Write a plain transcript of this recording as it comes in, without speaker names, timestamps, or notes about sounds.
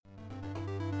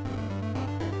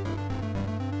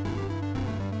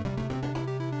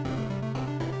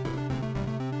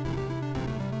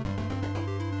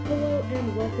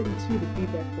and welcome to the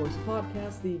Feedback Force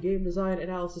podcast, the game design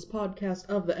analysis podcast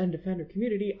of the End Defender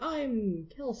community. I'm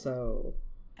Kelso.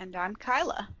 And I'm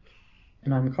Kyla.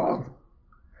 And I'm Carl.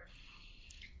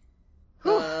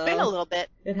 Been a little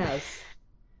bit. It has.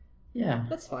 Yeah.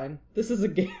 That's fine. This is a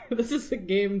game. This is a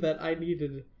game that I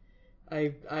needed.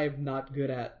 I'm not good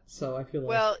at, so I feel like.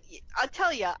 Well, I'll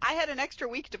tell you, I had an extra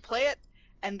week to play it,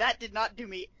 and that did not do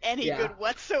me any good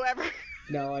whatsoever.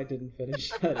 No, I didn't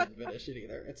finish. I didn't finish it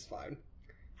either. It's fine.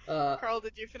 Carl,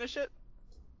 did you finish it?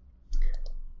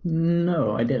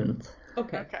 No, I didn't.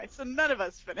 Okay, so none of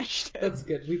us finished it. that's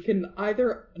good. We can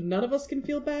either none of us can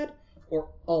feel bad, or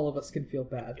all of us can feel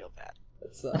bad.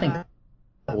 That's, I think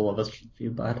all of us should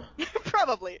feel bad.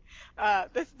 Probably.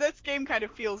 This game kind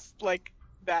of feels like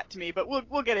that to me, but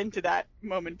we'll get into that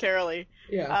momentarily.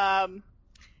 Yeah.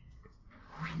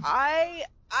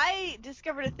 I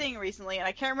discovered a thing recently, and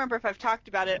I can't remember if I've talked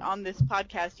about it on this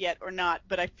podcast yet or not,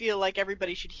 but I feel like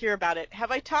everybody should hear about it.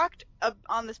 Have I talked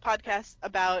on this podcast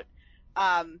about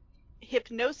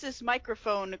Hypnosis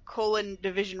Microphone :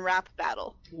 Division Rap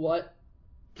Battle? What?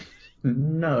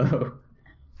 No.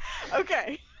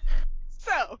 Okay.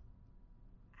 So,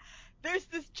 there's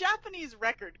this Japanese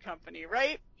record company,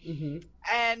 right? Mm-hmm.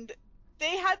 And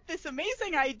they had this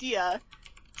amazing idea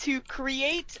to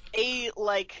create a,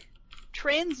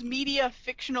 transmedia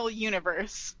fictional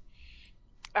universe,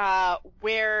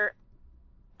 where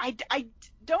I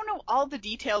don't know all the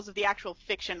details of the actual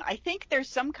fiction. I think there's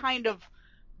some kind of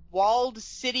walled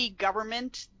city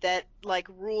government that,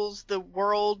 rules the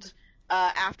world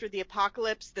after the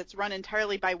apocalypse that's run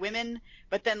entirely by women,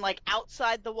 but then,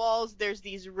 outside the walls, there's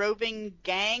these roving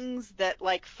gangs that,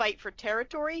 fight for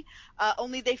territory,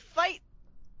 only they fight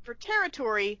for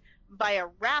territory via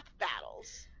rap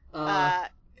battles,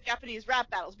 Japanese rap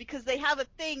battles, because they have a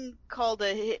thing called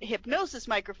a hypnosis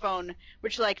microphone,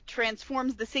 which,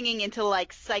 transforms the singing into,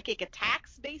 psychic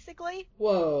attacks, basically.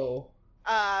 Whoa.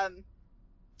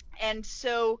 And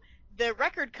so the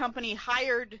record company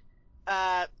hired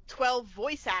 12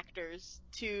 voice actors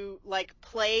to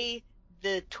play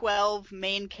the 12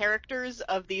 main characters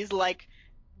of these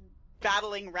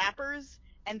battling rappers,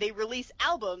 and they release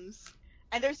albums,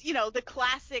 and there's the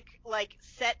classic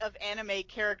set of anime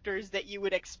characters that you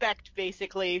would expect,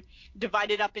 basically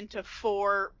divided up into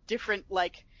 4 different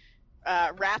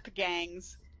rap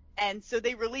gangs, and so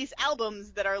they release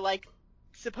albums that are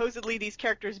supposedly these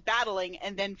characters battling,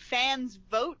 and then fans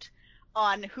vote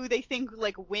on who they think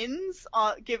wins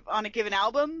on a given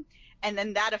album, and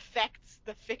then that affects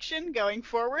the fiction going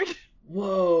forward.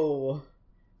 Whoa,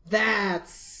 that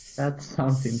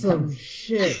sounds intense. Some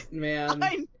shit, man.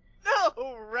 I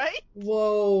know, right?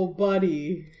 Whoa,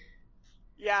 buddy.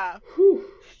 Yeah. Whew.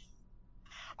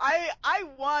 I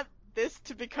want this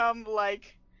to become the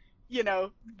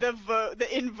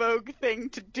in vogue thing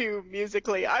to do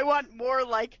musically. I want more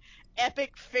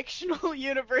epic fictional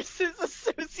universes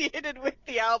associated with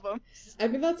the albums. I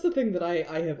mean, that's the thing that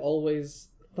I have always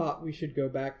thought we should go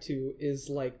back to, is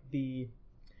the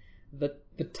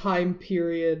time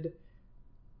period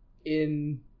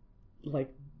in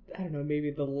I don't know,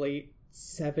 maybe the late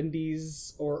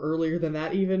 70s or earlier than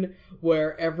that even,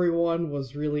 where everyone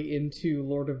was really into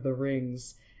Lord of the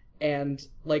Rings, and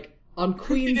on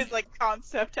Queen's It is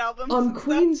concept albums. On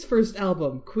Queen's first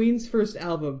album,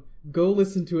 go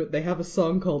listen to it. They have a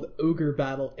song called Ogre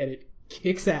Battle, and it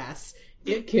kicks ass.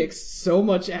 It kicks so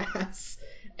much ass.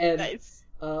 And nice.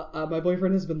 My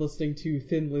boyfriend has been listening to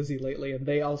Thin Lizzy lately, and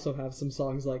they also have some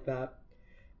songs like that.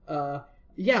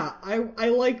 Yeah, I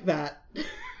like that.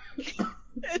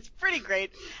 It's pretty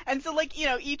great. And so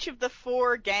each of the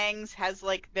 4 gangs has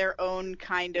their own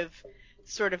kind of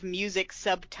sort of music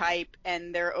subtype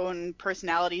and their own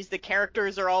personalities. The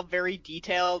characters are all very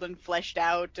detailed and fleshed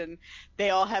out, and they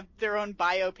all have their own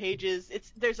bio pages.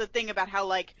 There's a thing about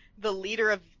how the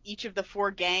leader of each of the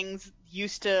 4 gangs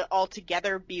used to all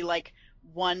together be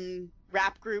one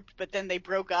rap group, but then they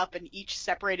broke up and each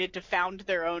separated to found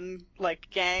their own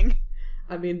gang.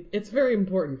 I mean, it's very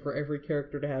important for every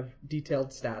character to have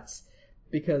detailed stats,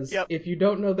 because if you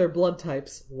don't know their blood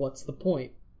types, what's the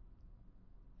point?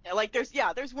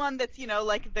 There's one that's,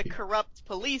 the corrupt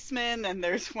policeman, and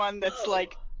there's one that's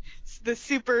the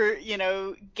super,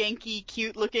 ganky,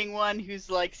 cute-looking one who's,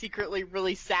 secretly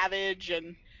really savage,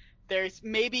 and there's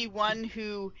maybe one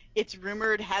who, it's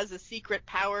rumored, has a secret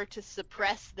power to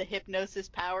suppress the hypnosis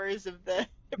powers of the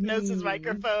hypnosis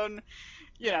microphone,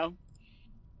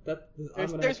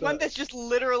 There's one that's just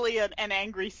literally an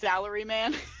angry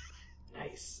salaryman.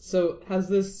 Nice. So,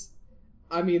 this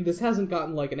hasn't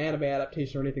gotten an anime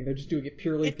adaptation or anything. They're just doing it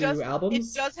purely through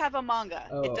albums? It does have a manga.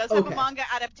 Oh, it does have a manga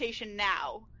adaptation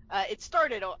now. It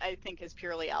started, I think, as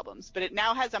purely albums, but it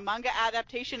now has a manga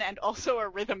adaptation and also a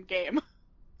rhythm game.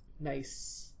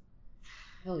 Nice.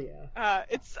 Hell yeah.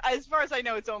 It's, as far as I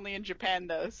know, it's only in Japan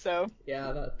though. So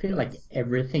Yeah, that. I feel like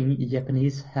everything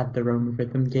Japanese have their own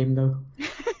rhythm game though.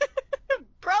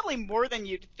 probably more than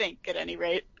you'd think, at any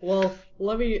rate. Well,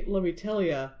 let me tell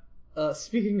ya.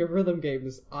 Speaking of rhythm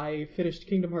games, I finished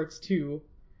Kingdom Hearts 2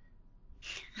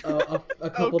 a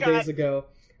couple days ago,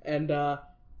 and Did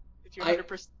you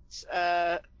 100%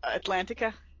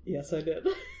 Atlantica? yes, I did.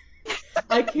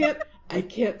 I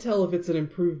can't tell if it's an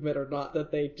improvement or not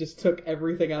that they just took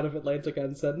everything out of Atlantica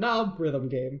and said, "Nah, rhythm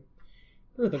game."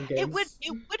 Rhythm games.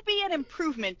 It would be an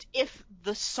improvement if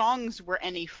the songs were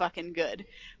any fucking good,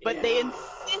 but they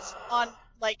insist on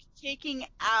like taking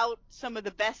out some of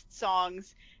the best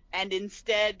songs and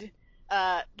instead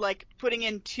like putting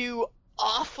in 2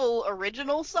 awful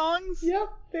original songs. Yep,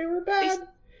 they were bad.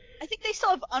 I think they still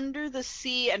have Under the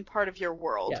Sea and Part of Your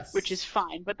World, Yes. which is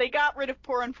fine, but they got rid of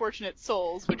Poor Unfortunate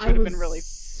Souls, which would have been really.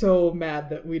 So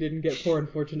mad that we didn't get Poor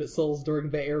Unfortunate Souls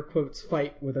during the air quotes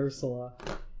fight with Ursula.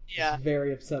 Yeah.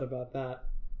 Very upset about that.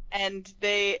 And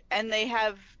they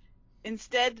have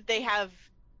instead they have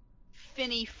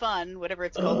Finny Fun, whatever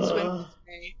it's called, Swim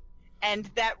Today, and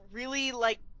that really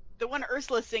like the one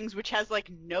Ursula sings, which has like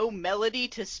no melody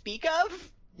to speak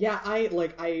of. Yeah,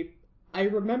 I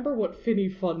remember what Finny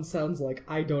Fun sounds like.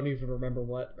 I don't even remember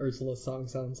what Ursula's song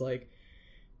sounds like.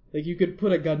 Like, you could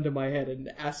put a gun to my head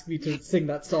and ask me to sing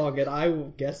that song, and I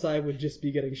guess I would just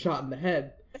be getting shot in the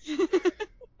head.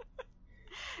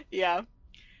 Yeah.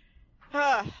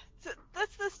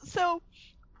 So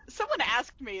someone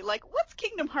asked me, like, what's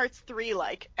Kingdom Hearts 3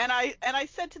 like? And I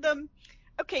said to them,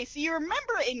 okay, so you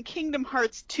remember in Kingdom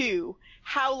Hearts 2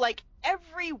 how, like,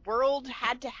 every world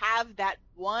had to have that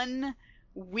one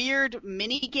weird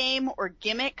mini game or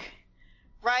gimmick,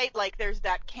 right? Like, there's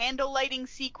that candle lighting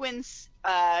sequence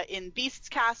in Beast's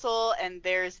Castle, and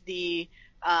there's the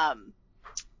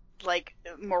like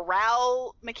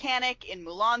morale mechanic in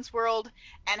Mulan's world,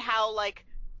 and how like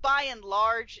by and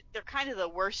large they're kind of the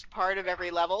worst part of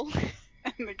every level.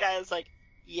 And the guy is like,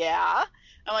 yeah.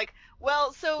 I'm like,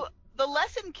 well, so the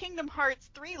lesson Kingdom Hearts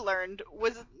 3 learned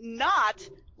was not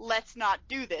let's not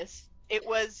do this. It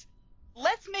was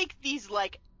let's make these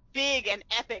like big and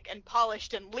epic and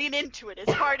polished and lean into it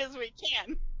as hard as we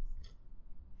can.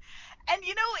 And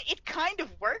you know, it kind of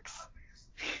works.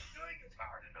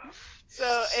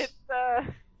 So it's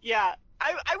yeah,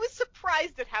 I was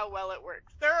surprised at how well it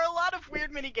works. There are a lot of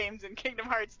weird mini games in Kingdom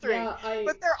Hearts 3,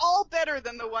 but they're all better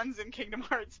than the ones in Kingdom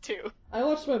Hearts 2. I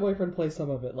watched my boyfriend play some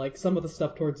of it, like some of the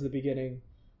stuff towards the beginning,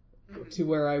 to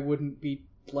where I wouldn't be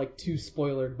like too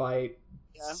spoiled by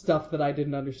stuff that I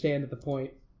didn't understand at the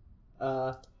point.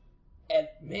 And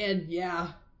man,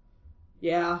 yeah.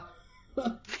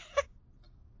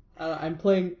 I'm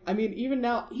playing. I mean, even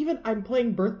I'm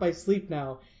playing Birth by Sleep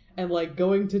now, and like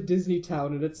going to Disney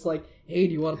Town, and it's like, hey,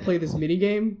 do you want to play this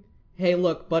minigame? Hey,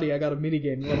 look, buddy, I got a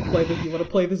minigame. You want to play this? You want to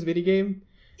play this minigame?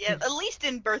 Yeah, at least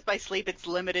in Birth by Sleep, it's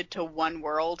limited to one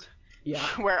world. Yeah.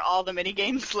 Where all the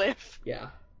minigames live. Yeah.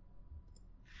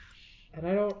 And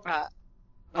I don't.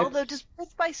 Although, does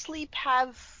Birth by Sleep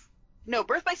have? No,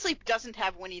 Birth by Sleep doesn't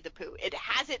have Winnie the Pooh. It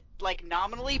has it, like,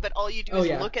 nominally, but all you do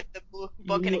is look at the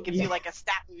book and it gives you, like, a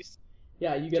stat boost.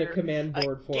 Yeah, you get a command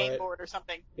board for it. Game board or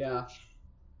something. Yeah.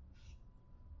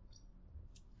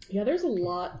 Yeah, there's a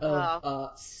lot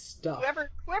of stuff. Whoever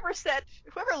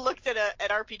looked at an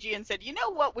RPG and said, you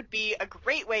know what would be a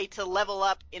great way to level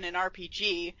up in an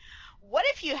RPG? What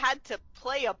if you had to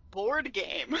play a board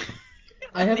game?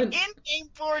 An in-game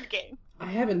board game. I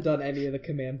haven't done any of the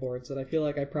command boards, and I feel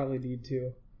like I probably need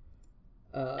to.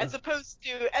 As opposed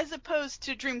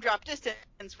to Dream Drop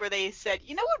Distance, where they said,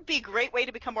 you know what would be a great way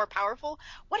to become more powerful?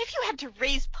 What if you had to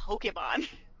raise Pokemon?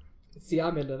 See,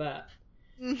 I'm into that.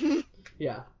 Mm-hmm.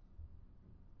 Yeah.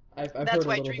 I've That's heard a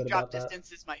why little Dream bit Drop about that.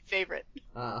 Distance is my favorite.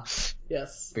 Ah,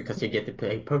 yes. Because you get to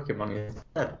play Pokemon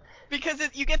instead. Because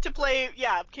you get to play,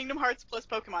 Kingdom Hearts plus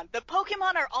Pokemon. The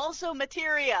Pokemon are also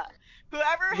materia.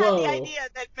 Whoever had the idea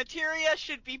that materia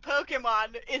should be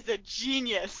Pokemon is a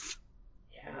genius.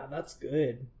 Yeah, that's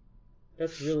good.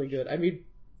 That's really good. I mean,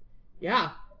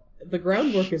 yeah, the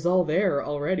groundwork is all there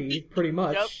already, pretty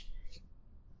much.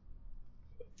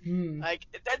 Yep. Like,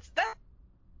 that's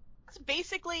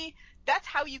basically, that's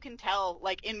how you can tell,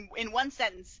 like, in one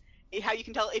sentence, how you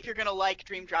can tell if you're going to like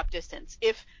Dream Drop Distance.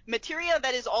 If materia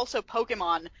that is also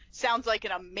Pokemon sounds like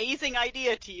an amazing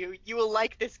idea to you, you will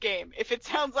like this game. If it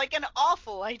sounds like an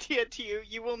awful idea to you,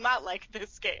 you will not like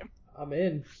this game. I'm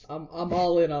in. I'm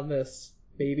all in on this,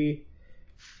 baby.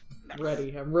 Nice.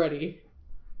 I'm ready.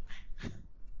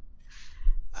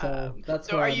 So that's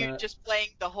So where are I'm you at. just playing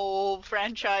the whole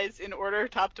franchise in order,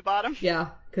 top to bottom? Yeah,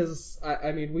 because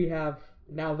I mean, we have,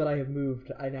 now that I have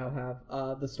moved, I now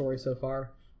have the story so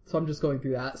far. So I'm just going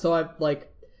through that. So I've,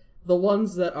 like, the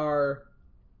ones that are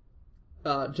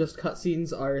just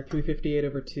cutscenes are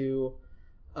 358/2,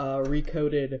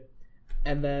 Recoded,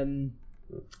 and then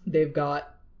they've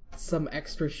got some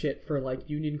extra shit for, like,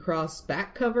 Union Cross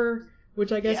back cover,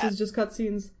 which I guess Yeah. is just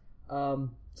cutscenes.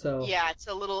 So Yeah, it's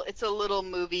a little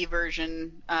movie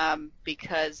version,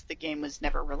 because the game was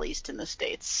never released in the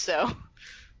States, so.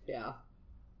 yeah.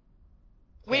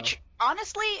 Which,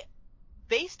 honestly,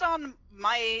 based on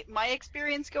my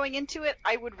experience going into it,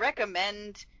 I would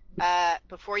recommend,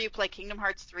 before you play Kingdom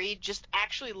Hearts 3, just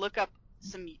actually look up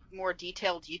some more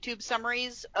detailed YouTube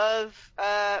summaries of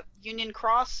Union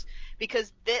Cross,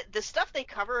 because the stuff they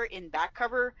cover in back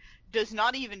cover does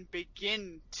not even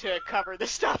begin to cover the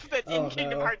stuff that's in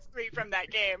Kingdom no. Hearts 3 from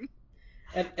that game.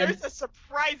 And There's a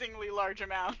surprisingly large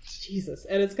amount. Jesus,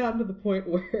 and it's gotten to the point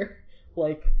where,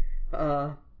 like,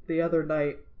 the other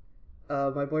night,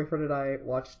 my boyfriend and I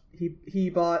watched. He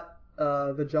bought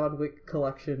the John Wick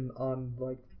collection on,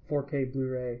 like, 4K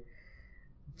Blu-ray,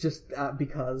 just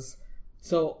because.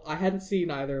 So I hadn't seen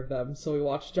either of them, so we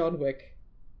watched John Wick.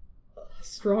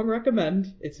 Strong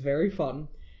recommend. It's very fun.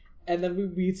 And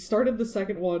then we started the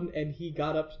second one, and he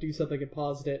got up to do something and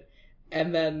paused it.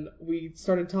 And then we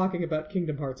started talking about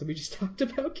Kingdom Hearts, and we just talked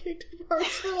about Kingdom Hearts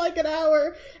for like an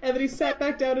hour. And then he sat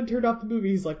back down and turned off the movie.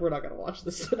 He's like, "We're not gonna watch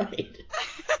this tonight."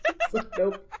 It's like,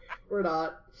 nope, we're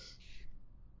not.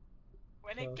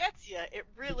 When it gets you, it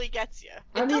really gets you.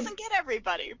 I It mean- doesn't get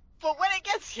everybody, but when it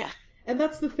gets you. And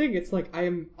that's the thing. It's like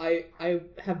I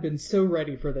have been so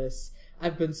ready for this.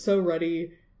 I've been so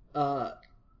ready to,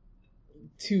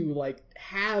 like,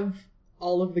 have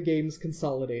all of the games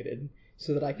consolidated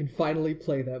so that I can finally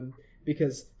play them.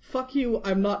 Because fuck you,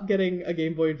 I'm not getting a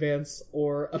Game Boy Advance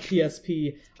or a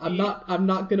PSP. I'm not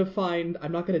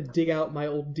gonna dig out my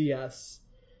old DS.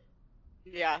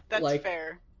 Yeah, that's Like,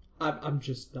 fair. I'm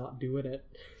just not doing it.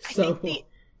 I So think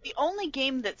the only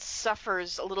game that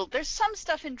suffers a little, there's some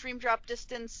stuff in Dream Drop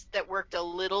Distance that worked a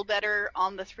little better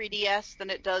on the 3DS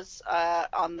than it does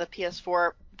on the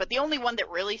PS4, but the only one that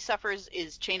really suffers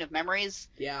is Chain of Memories,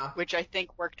 yeah. which I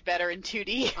think worked better in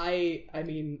 2D. I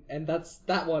mean, and that's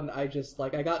that one. I just,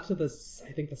 like, I got to this,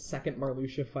 I think, the second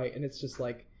Marluxia fight, and it's just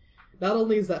like, not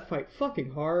only is that fight fucking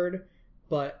hard,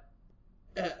 but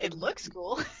It looks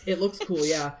cool. it looks cool.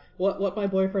 Yeah. What my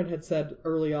boyfriend had said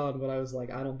early on when I was like,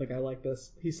 I don't think I like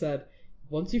this. He said,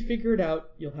 once you figure it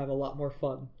out, you'll have a lot more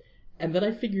fun. And then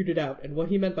I figured it out, and what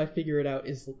he meant by figure it out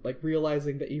is, like,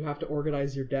 realizing that you have to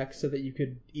organize your deck so that you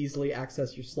could easily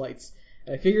access your slights.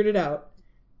 And I figured it out,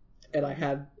 and I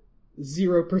had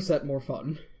 0% more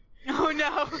fun. Oh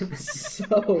no.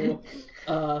 So,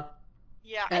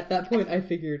 Yeah. at that point, I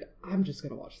figured, I'm just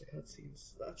gonna watch the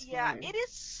cutscenes. That's Yeah, fine. it is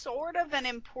sort of an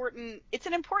important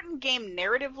game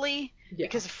narratively, Yeah.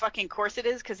 because of fucking course it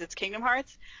is, because it's Kingdom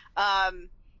Hearts.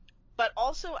 But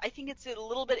also I think it's a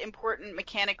little bit important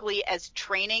mechanically as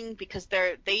training, because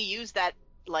they use that,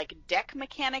 like, deck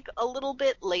mechanic a little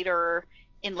bit later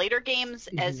in later games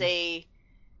as a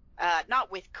not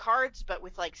with cards but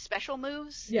with, like, special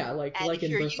moves. Yeah, like And if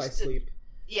in you're Birth by used to- Sleep.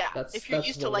 Yeah, That's if you're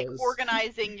used to, what like, it is.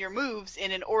 organizing your moves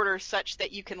in an order such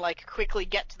that you can, like, quickly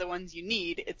get to the ones you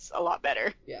need, it's a lot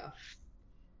better. Yeah.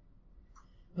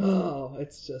 Oh,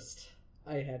 it's just,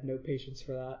 I had no patience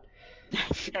for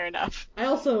that. Fair enough. I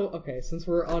also, okay, since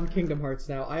we're on Kingdom Hearts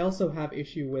now, I also have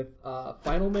issue with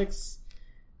Final Mix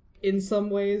in some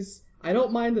ways. I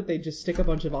don't mind that they just stick a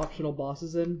bunch of optional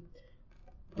bosses in,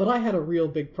 but I had a real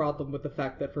big problem with the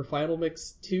fact that for Final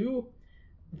Mix 2,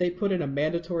 they put in a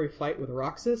mandatory fight with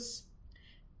Roxas.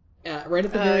 Right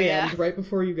at the very end, right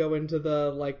before you go into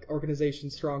the, like, organization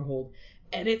stronghold.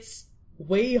 And it's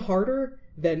way harder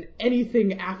than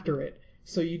anything after it.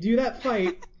 So you do that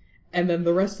fight, and then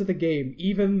the rest of the game,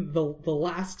 even the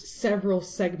last several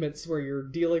segments where you're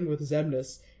dealing with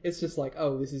Xemnas, it's just like,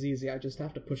 oh, this is easy, I just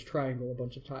have to push triangle a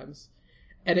bunch of times.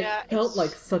 And Yeah, it felt it's-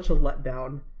 like such a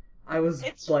letdown. I was,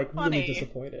 It's like, funny. really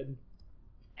disappointed.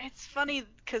 It's funny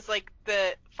because, like,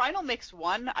 the Final Mix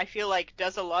 1, I feel like,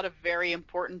 does a lot of very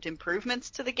important improvements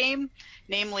to the game,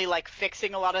 namely, like,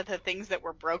 fixing a lot of the things that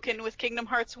were broken with Kingdom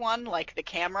Hearts 1, like the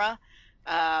camera.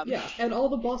 Yeah, and all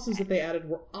the bosses that they added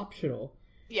were optional.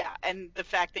 Yeah, and the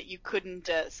fact that you couldn't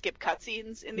skip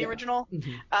cutscenes in the Yeah. original.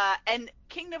 Mhm. And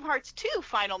Kingdom Hearts 2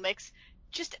 Final Mix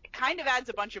just kind of adds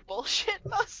a bunch of bullshit,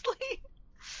 mostly.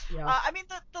 Yeah. I mean,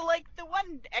 the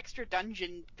one extra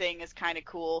dungeon thing is kind of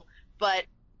cool, but,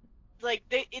 like,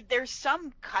 there's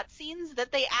some cutscenes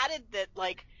that they added that,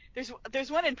 like, There's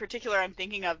one in particular I'm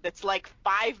thinking of that's like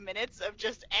 5 minutes of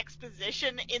just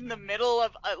exposition in the middle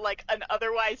of like an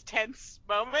otherwise tense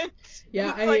moment.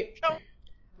 Yeah, It's like,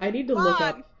 I need to look on.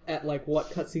 up at like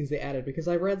what cutscenes they added because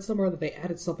I read somewhere that they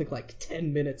added something like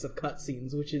 10 minutes of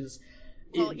cutscenes, which is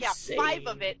well, insane. yeah,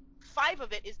 five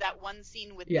of it is that one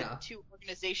scene with Yeah. the 2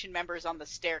 organization members on the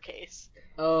staircase.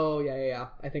 Oh, yeah.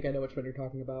 I think I know which one you're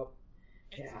talking about.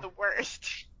 It's Yeah. the worst.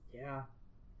 Yeah.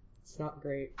 It's not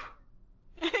great.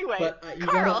 Anyway, But, you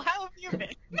Carl, gotta- how have you been?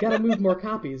 You gotta move more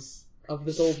copies of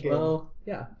this old game. Well,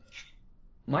 Yeah.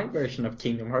 my version of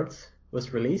Kingdom Hearts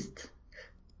was released.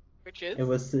 Which is It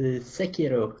was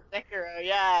Sekiro. Sekiro.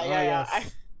 Yeah.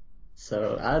 Yes.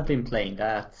 So I've been playing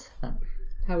that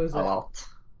How is a it? lot.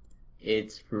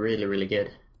 It's really, really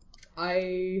good.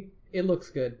 It looks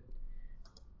good.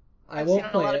 I I've won't seen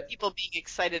a play lot it. of people being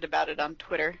excited about it on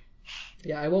Twitter.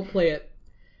 Yeah, I won't play it.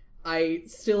 I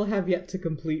still have yet to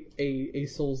complete a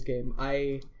Souls game.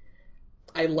 I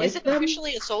like Is it them.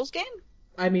 officially a Souls game?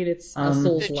 I mean, it's a It's It's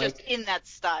Souls-like. just in that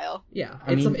style. Yeah,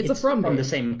 I mean, it's a From from game. the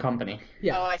same company.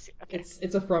 Yeah, Oh, I see. Okay.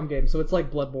 it's a From game, so it's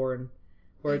like Bloodborne,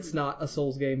 where it's Mhm. not a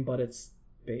Souls game, but it's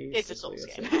basically It's a Souls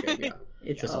game. Souls game. Yeah.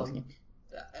 It's a Souls Um, game.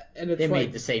 And it's They like,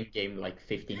 made the same game like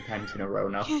 15 times in a row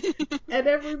now. and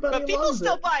everybody But people loves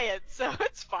still it. buy it, so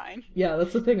it's fine. Yeah,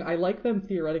 that's the thing. I like them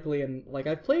theoretically, and like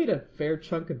I've played a fair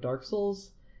chunk of Dark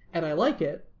Souls, and I like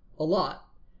it a lot.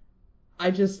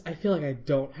 I feel like I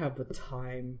don't have the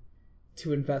time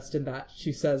to invest in that.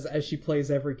 She says as she plays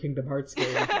every Kingdom Hearts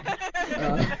game.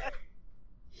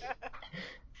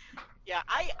 Yeah,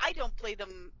 I don't play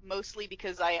them mostly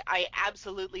because I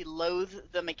absolutely loathe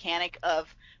the mechanic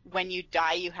of when you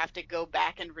die you have to go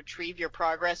back and retrieve your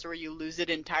progress or you lose it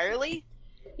entirely.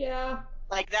 Yeah,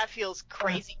 Like, that feels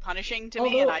crazy punishing to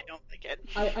me, and I don't like it.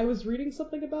 I was reading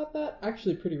something about that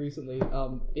actually pretty recently,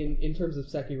 in terms of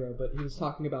Sekiro, but he was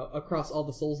talking about across all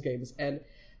the Souls games, and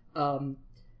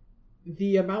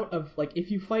the amount of like if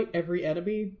you fight every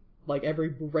enemy, like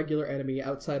every regular enemy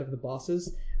outside of the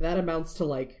bosses, that amounts to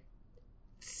like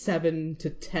 7 to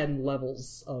 10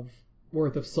 levels of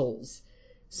worth of souls.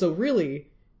 So really,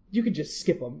 you could just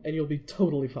skip them and you'll be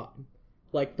totally fine.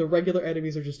 Like the regular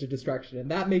enemies are just a distraction,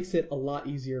 and that makes it a lot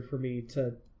easier for me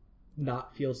to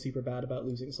not feel super bad about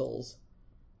losing souls.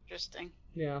 Interesting.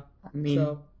 Yeah. I mean,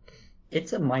 So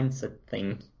it's a mindset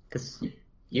thing, because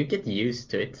you get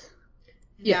used to it.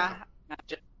 Yeah.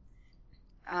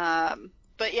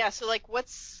 But yeah, so like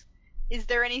is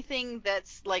there anything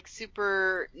that's like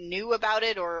super new about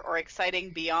it or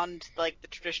exciting beyond like the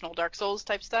traditional Dark Souls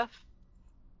type stuff?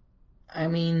 I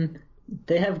mean,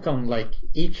 they have gone like,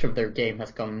 each of their game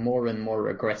has gone more and more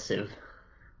aggressive.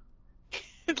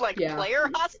 Like Yeah. player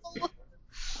hostile?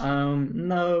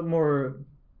 No, more,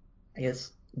 I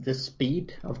guess, the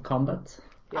speed of combat.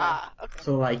 yeah. Okay.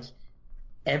 So like,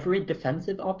 every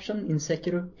defensive option in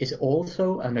Sekiro is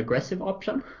also an aggressive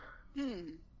option,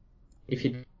 if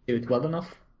you do it well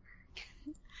enough.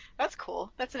 That's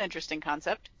cool. That's an interesting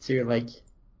concept. So you're like,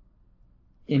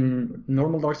 in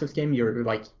normal Dark Souls game, you're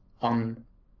like on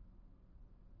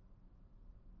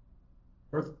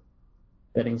Earth,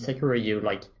 but in Sekiro you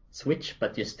like switch,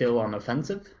 but you're still on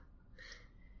offensive.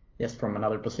 Yes, from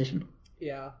another position.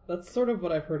 Yeah, that's sort of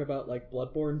what I've heard about like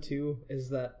Bloodborne too, is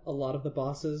that a lot of the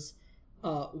bosses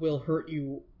will hurt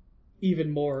you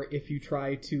even more if you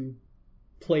try to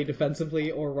play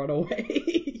defensively or run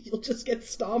away. You'll just get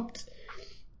stomped.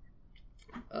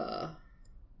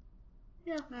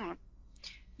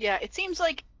 Yeah, it seems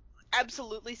like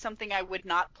absolutely something I would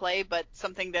not play, but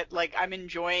something that like I'm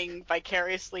enjoying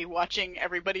vicariously watching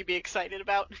everybody be excited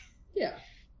about. Yeah.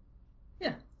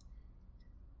 Yeah.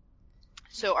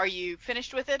 So are you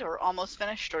finished with it or almost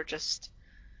finished or just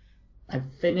I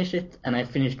finished it, and I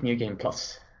finished New Game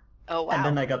Plus. oh wow. And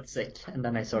then I got sick, and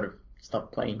then I sort of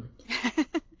stopped playing.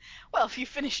 Well, if you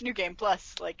finish New Game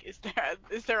Plus, like is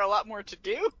there a lot more to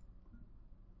do?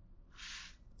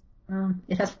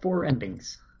 It has 4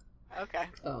 endings. Okay.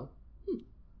 Oh.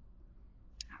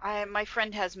 My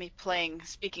friend has me playing,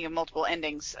 speaking of multiple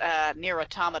endings, Nier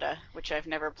Automata, which I've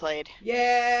never played.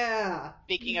 Yeah.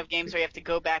 Speaking of games where you have to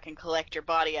go back and collect your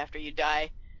body after you die.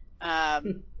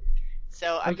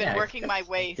 So I've been yeah, working my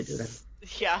way. to do that.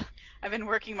 Yeah, I've been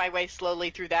working my way slowly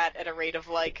through that at a rate of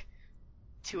like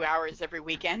 2 hours every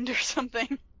weekend or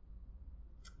something.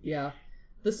 Yeah.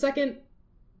 Subsequent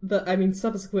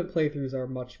playthroughs are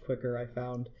much quicker, I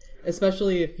found.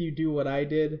 Especially if you do what I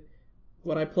did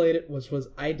when I played it, which was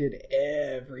I did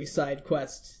every side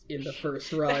quest in the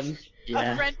first run.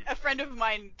 Yeah. A friend of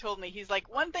mine told me, he's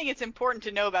like, one thing it's important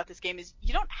to know about this game is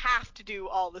you don't have to do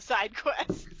all the side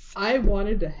quests. I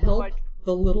wanted to help Like-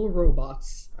 the little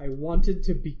robots. I wanted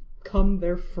to be become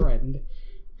their friend.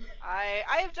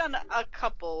 I have done a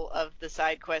couple of the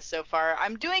side quests so far.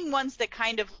 I'm doing ones that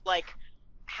kind of like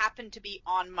happen to be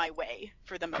on my way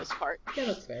for the most part. Yeah,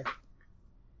 that's fair.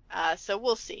 So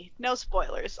we'll see. No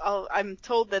spoilers. I'm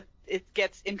told that it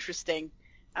gets interesting,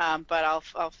 but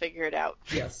I'll figure it out.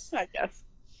 Yes. I guess.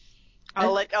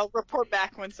 I'll report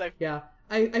back once I've. Yeah,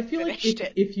 I feel like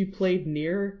if you played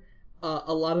Nier,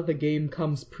 a lot of the game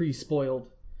comes pre-spoiled,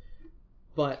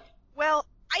 but. Well,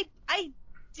 I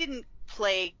didn't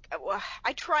play.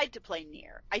 I tried to play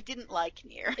Nier. I didn't like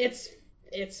Nier.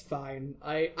 It's fine.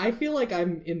 I feel like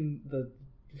I'm in the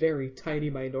very tiny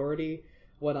minority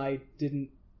when I didn't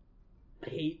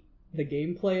hate the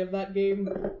gameplay of that game.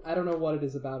 I don't know what it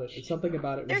is about it. Something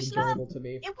about it was enjoyable to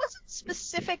me. It wasn't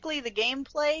specifically the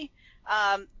gameplay.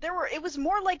 It was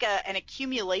more like an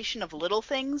accumulation of little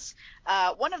things.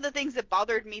 One of the things that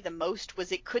bothered me the most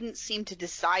was it couldn't seem to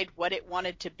decide what it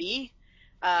wanted to be.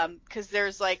 Because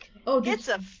there's like, it's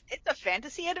a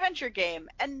fantasy adventure game,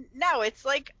 and now it's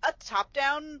like a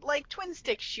top-down like twin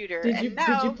stick shooter. Did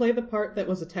you play the part that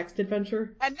was a text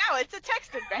adventure? And now it's a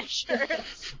text adventure,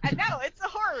 and now it's a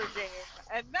horror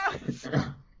game, and now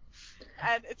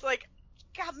it's like,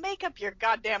 God, make up your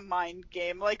goddamn mind,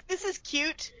 game. Like, this is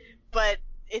cute, but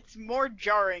it's more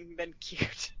jarring than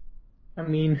cute. I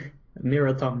mean, Nier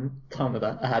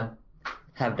Automata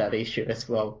have that issue as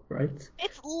well, right?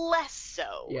 It's less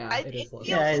so. Yeah, it feels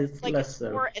it's like less it's so.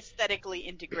 more aesthetically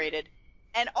integrated.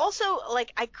 And also,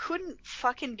 like, I couldn't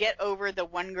fucking get over the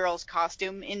one girl's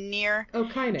costume in Nier. Oh,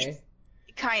 Kaine.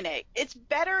 It's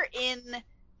better in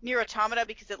Nier Automata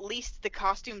because at least the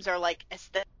costumes are, like,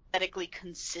 aesthetically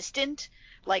consistent.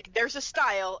 Like, there's a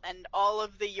style, and all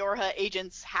of the Yorha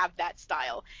agents have that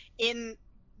style. In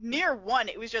Nier 1,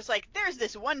 it was just like, there's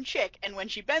this one chick, and when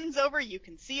she bends over, you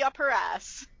can see up her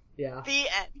ass. Yeah. The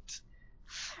end.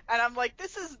 And I'm like,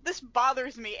 this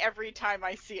bothers me every time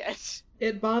I see it.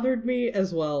 It bothered me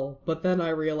as well, but then I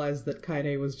realized that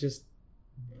Kaine was just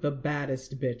the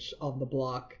baddest bitch on the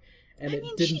block, and it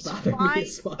didn't bother me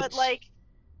as much. But, like,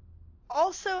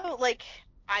 also, like,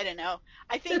 I don't know.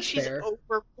 I think That's she's fair.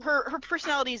 her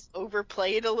personality's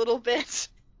overplayed a little bit.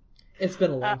 It's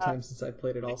been a long time since I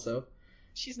played it also.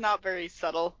 She's not very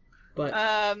subtle. But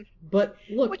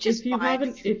look, which is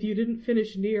fine. if you didn't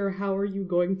finish Nier, how are you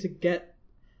going to get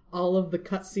all of the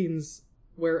cutscenes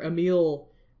where Emil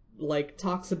like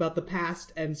talks about the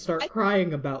past and start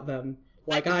crying about them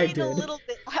like I did?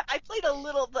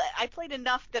 I played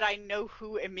enough that I know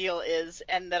who Emil is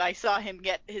and that I saw him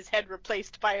get his head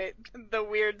replaced by the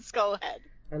weird skull head.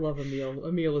 I love Emil.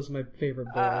 Emil is my favorite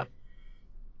boy.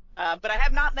 But I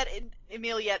have not met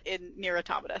Emil yet in Nier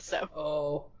Automata, so.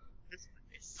 Oh.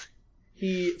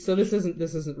 So this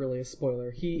isn't really a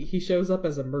spoiler. He shows up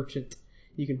as a merchant.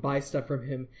 You can buy stuff from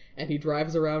him, and he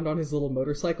drives around on his little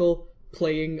motorcycle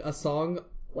playing a song,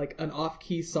 like an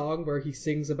off-key song where he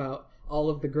sings about all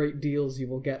of the great deals you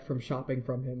will get from shopping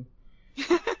from him.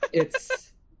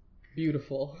 It's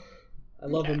beautiful. I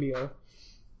love Emil.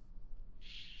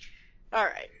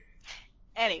 Alright.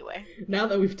 Anyway. Now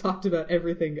that we've talked about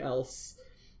everything else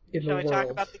in the world. Shall we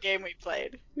talk about the game we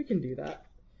played? We can do that.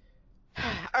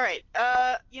 Alright,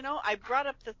 I brought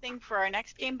up the thing for our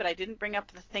next game, but I didn't bring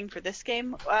up the thing for this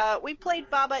game. We played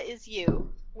Baba Is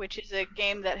You, which is a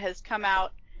game that has come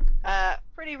out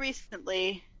pretty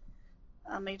recently.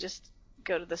 Let me just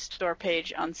go to the store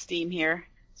page on Steam here,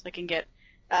 so I can get...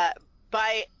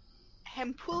 by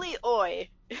Hempuli Oi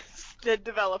is the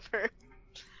developer,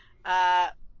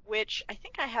 which I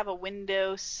think I have a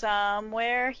window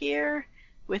somewhere here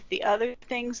with the other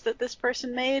things that this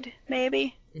person made,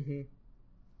 maybe? Mm-hmm.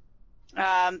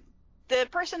 The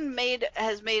person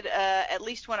has made at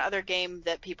least one other game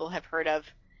that people have heard of,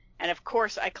 and of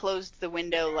course I closed the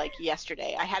window like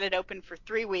yesterday. I had it open for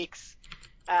 3 weeks.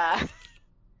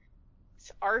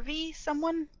 It's RV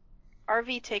someone?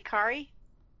 RV Teikari?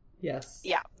 Yes.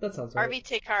 Yeah. That sounds right. RV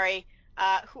Teikari,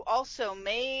 who also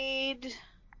made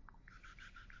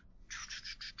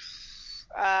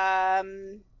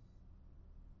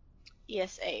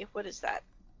ESA. What is that?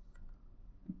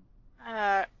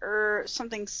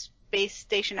 Something Space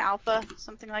Station Alpha,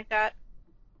 something like that.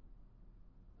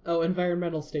 Oh,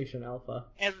 Environmental Station Alpha.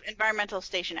 Environmental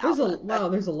Station Alpha.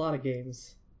 There's a lot of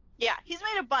games. Yeah, he's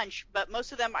made a bunch, but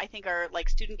most of them I think are like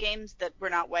student games that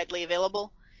were not widely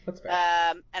available. That's fair.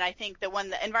 And I think the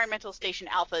Environmental Station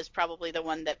Alpha is probably the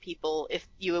one that people, if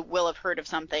you will have heard of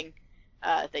something,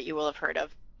 that you will have heard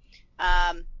of.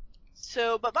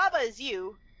 But Baba Is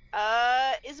You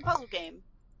is a puzzle game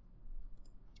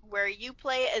where you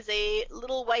play as a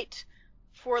little white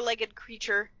four-legged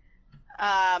creature,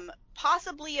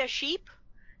 possibly a sheep,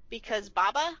 because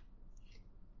Baba,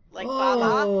 like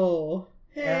Baba. Oh,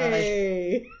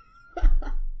 hey.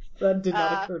 That did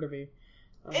not occur to me.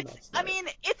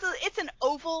 It's an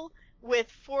oval with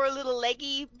 4 little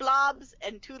leggy blobs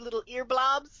and 2 little ear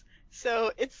blobs,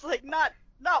 so it's like not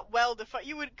well defined.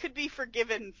 You could be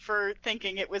forgiven for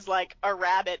thinking it was like a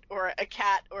rabbit or a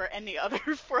cat or any other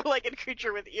 4-legged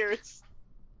creature with ears.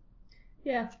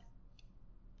 Yeah.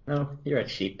 No, you're a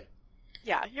sheep.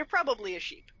 Yeah, you're probably a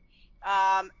sheep.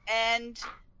 And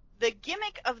the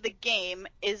gimmick of the game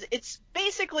is it's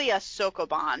basically a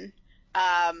Sokoban.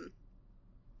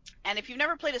 And if you've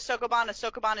never played a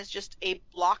Sokoban is just a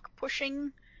block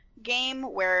pushing game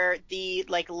where the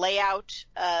layout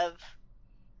of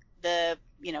the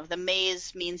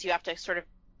maze means you have to sort of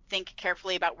think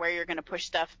carefully about where you're going to push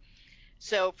stuff.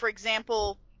 So, for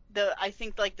example, I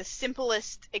think the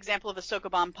simplest example of a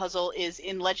Sokoban puzzle is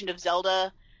in Legend of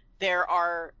Zelda.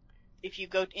 If you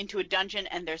go into a dungeon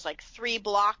and there's 3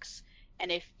 blocks,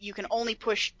 and if you can only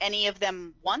push any of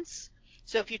them once.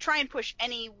 So if you try and push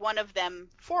any one of them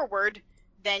forward,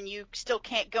 then you still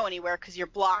can't go anywhere because you're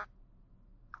blocked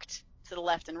to the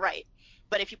left and right.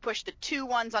 But if you push the 2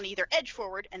 ones on either edge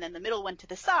forward and then the middle one to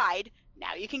the side,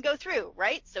 now you can go through,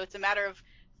 right? So it's a matter of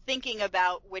thinking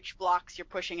about which blocks you're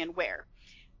pushing and where.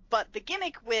 But the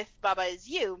gimmick with Baba Is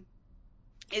You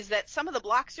is that some of the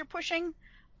blocks you're pushing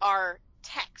are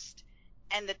text,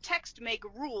 and the text make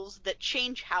rules that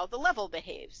change how the level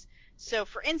behaves. So,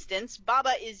 for instance,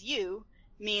 Baba Is You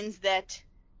means that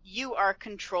you are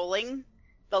controlling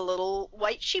the little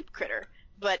white sheep critter.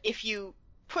 But if you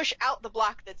push out the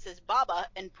block that says Baba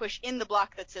and push in the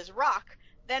block that says Rock,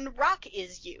 then Rock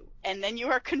is you, and then you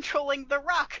are controlling the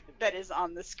rock that is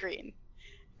on the screen,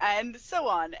 and so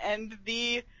on. And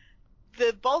the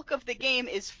bulk of the game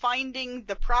is finding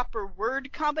the proper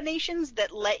word combinations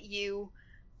that let you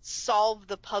solve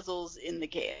the puzzles in the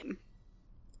game.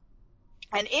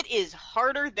 And it is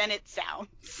harder than it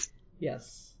sounds.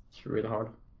 Yes. It's really hard.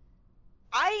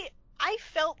 I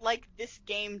felt like this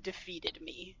game defeated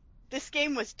me. This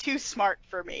game was too smart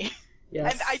for me.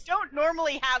 Yes. And I don't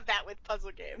normally have that with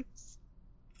puzzle games.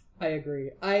 I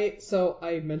agree. I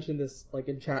mentioned this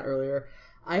in chat earlier.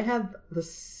 I had the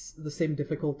same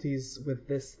difficulties with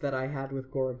this that I had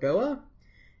with Gorogoa,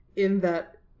 in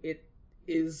that it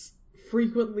is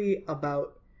frequently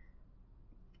about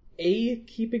A,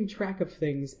 keeping track of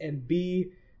things, and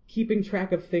B, keeping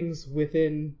track of things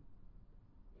within,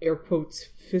 air quotes,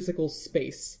 physical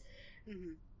space.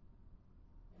 Mm-hmm.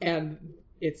 And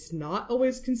it's not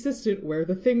always consistent where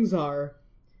the things are,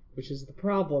 which is the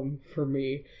problem for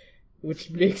me,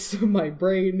 which makes my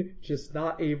brain just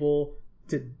not able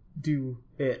to do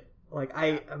it.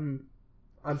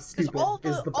 I'm stupid,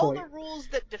 is the point. All the rules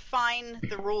that define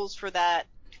the rules for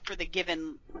the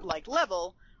given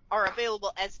level are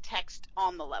available as text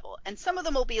on the level, and some of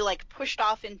them will be pushed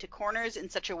off into corners in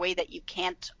such a way that you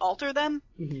can't alter them.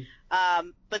 Mm-hmm.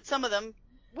 But some of them,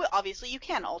 well, obviously you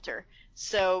can alter.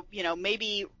 So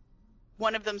maybe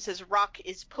one of them says rock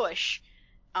is push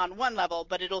on one level,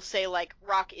 but it'll say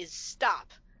rock is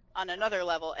stop on another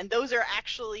level, and those are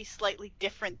actually slightly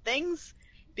different things,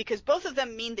 because both of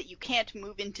them mean that you can't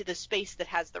move into the space that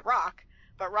has the rock,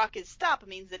 but rock is stop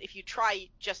means that if you try,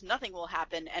 just nothing will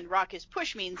happen, and rock is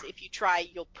push means if you try,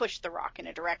 you'll push the rock in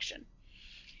a direction.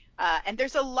 And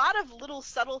there's a lot of little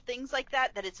subtle things like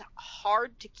that it's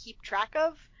hard to keep track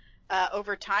of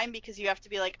over time, because you have to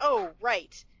be oh,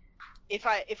 right,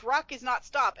 if rock is not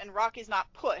stop and rock is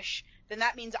not push, then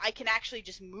that means I can actually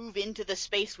just move into the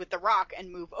space with the rock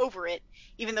and move over it,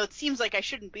 even though it seems like I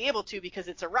shouldn't be able to because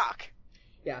it's a rock.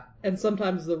 Yeah, and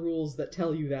sometimes the rules that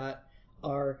tell you that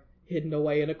are hidden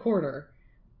away in a corner,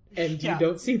 and you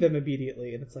don't see them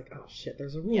immediately, and it's oh shit,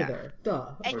 there's a rule there.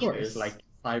 Duh, of course. There's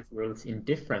 5 rules in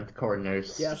different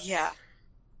corners. Yes.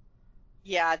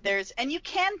 Yeah, and you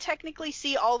can technically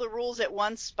see all the rules at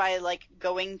once by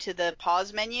going to the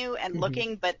pause menu and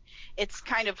looking, but it's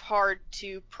kind of hard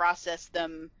to process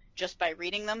them just by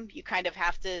reading them. You kind of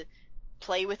have to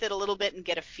play with it a little bit and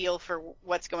get a feel for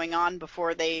what's going on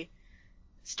before they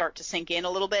start to sink in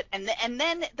a little bit. And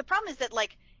then the problem is that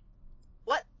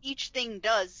what each thing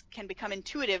does can become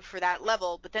intuitive for that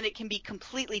level, but then it can be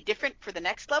completely different for the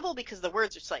next level because the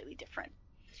words are slightly different.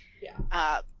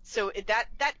 Yeah. So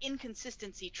that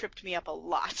inconsistency tripped me up a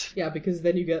lot. Yeah, because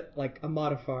then you get a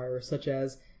modifier such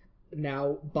as,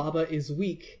 now Baba is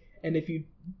weak, and if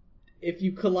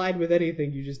you collide with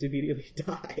anything, you just immediately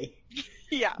die.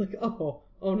 Yeah. Oh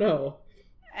no.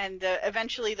 And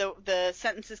eventually the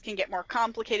sentences can get more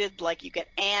complicated. You get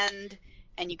and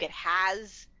you get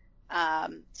has.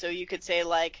 So you could say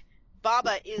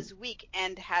Baba is weak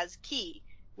and has key,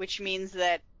 which means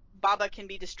that Baba can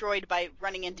be destroyed by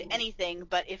running into anything,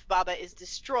 but if Baba is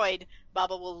destroyed,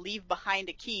 Baba will leave behind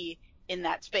a key in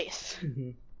that space.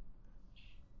 Mm-hmm.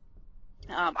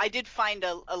 I did find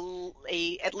a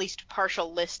at least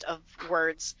partial list of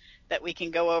words that we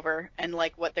can go over and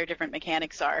like what their different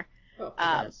mechanics are. Oh,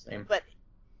 but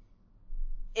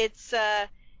it's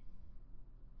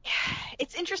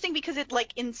interesting because it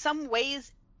like in some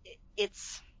ways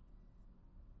it's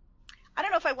I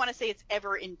don't know if I want to say it's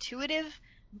ever intuitive,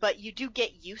 but you do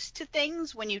get used to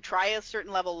things when you try a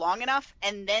certain level long enough,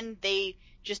 and then they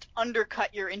just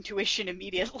undercut your intuition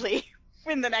immediately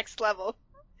in the next level,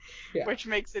 which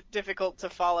makes it difficult to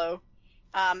follow.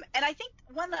 And I think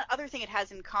one other thing it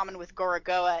has in common with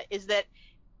Gorogoa is that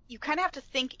you kind of have to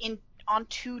think on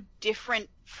two different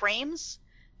frames,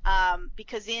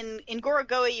 because in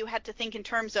Gorogoa you had to think in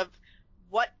terms of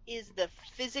what is the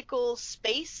physical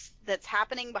space that's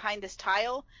happening behind this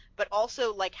tile, but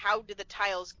also like how do the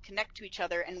tiles connect to each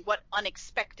other and what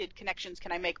unexpected connections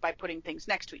can I make by putting things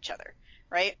next to each other,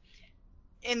 right?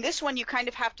 In this one you kind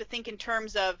of have to think in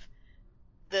terms of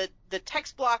the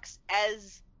text blocks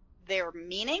as their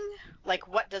meaning, like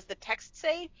what does the text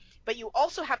say, but you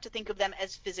also have to think of them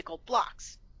as physical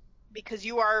blocks, because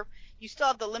you still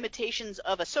have the limitations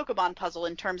of a Sokoban puzzle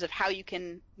in terms of how you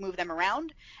can move them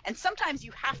around, and sometimes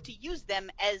you have to use them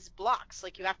as blocks,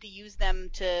 like you have to use them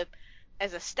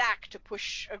as a stack to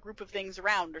push a group of things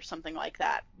around or something like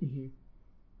that. Mm-hmm.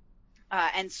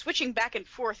 And switching back and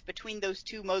forth between those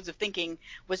two modes of thinking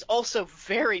was also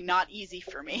very not easy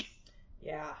for me.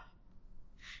 Yeah.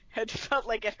 It felt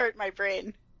like it hurt my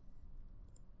brain.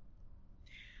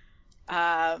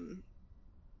 But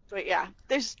yeah,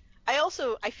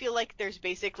 I feel like there's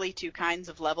basically two kinds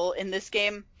of level in this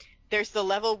game. There's the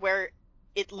level where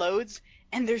it loads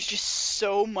and there's just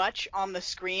so much on the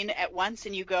screen at once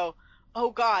and you go,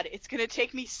 oh god, it's gonna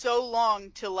take me so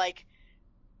long to like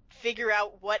figure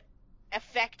out what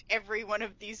effect every one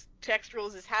of these text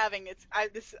rules is having.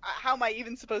 How am I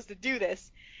even supposed to do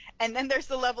this? And then there's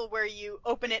the level where you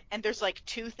open it and there's like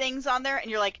two things on there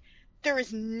and you're like, there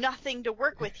is nothing to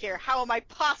work with here. How am I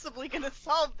possibly going to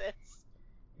solve this?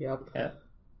 Yep. Yeah.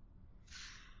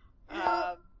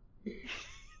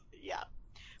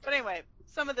 But anyway,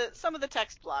 some of the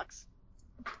text blocks.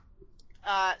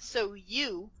 So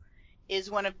U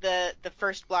is one of the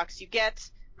first blocks you get.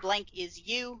 Blank is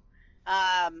U.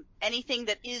 Anything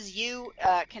that is U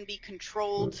can be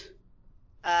controlled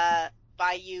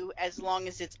by you as long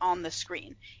as it's on the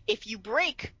screen. If you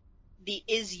break the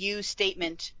is you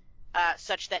statement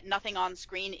such that nothing on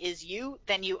screen is you,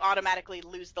 then you automatically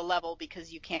lose the level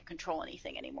because you can't control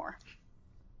anything anymore.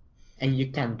 And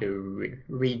you can do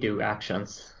redo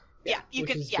actions. Yeah, you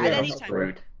can. Yeah, at any time.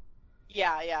 Rude.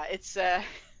 Yeah, it's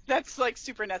that's like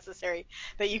super necessary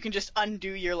that you can just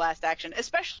undo your last action,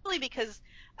 especially because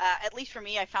at least for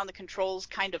me, I found the controls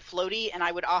kind of floaty, and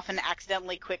I would often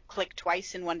accidentally click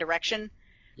twice in one direction.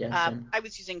 Yeah, I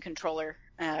was using controller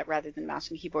rather than mouse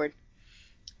and keyboard,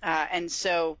 and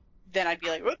so then I'd be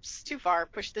like, "Whoops, too far!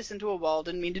 Push this into a wall.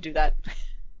 Didn't mean to do that."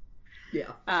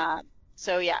 Yeah.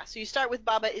 So you start with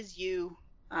Baba is you,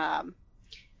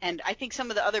 and I think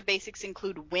some of the other basics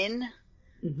include win,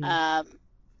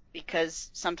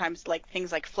 because sometimes like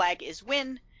things like flag is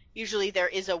win. Usually there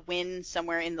is a win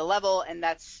somewhere in the level, and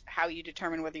that's how you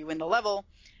determine whether you win the level.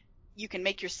 You can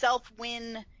make yourself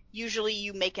win. Usually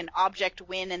you make an object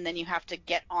win, and then you have to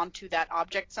get onto that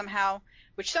object somehow,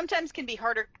 which sometimes can be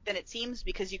harder than it seems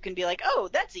because you can be like, oh,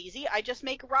 that's easy. I just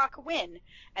make rock win.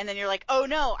 And then you're like, oh,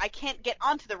 no, I can't get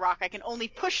onto the rock. I can only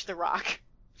push the rock.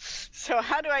 So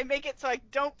how do I make it so I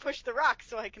don't push the rock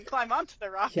so I can climb onto the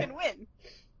rock and win?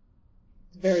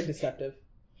 It's very deceptive.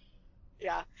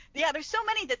 Yeah, there's so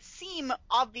many that seem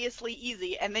obviously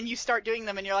easy, and then you start doing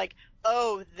them, and you're like,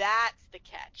 oh, that's the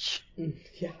catch.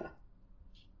 Yeah.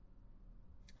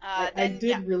 I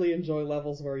did really enjoy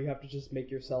levels where you have to just make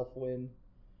yourself win.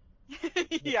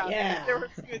 Yeah, there were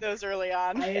a few of those early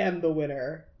on. I am the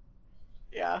winner.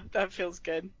 Yeah, that feels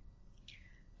good.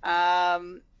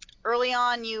 Early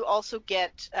on, you also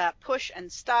get push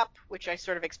and stop, which I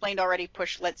sort of explained already.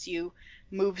 Push lets you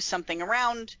move something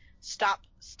around. Stop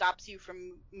stops you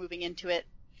from moving into it.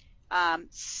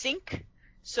 Sink,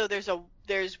 so there's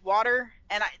water,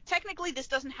 and technically this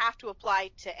doesn't have to apply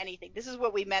to anything. This is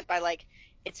what we meant by like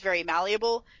it's very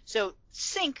malleable. So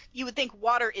sink, you would think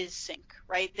water is sink,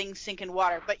 right? Things sink in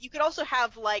water, but you could also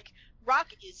have like rock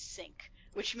is sink,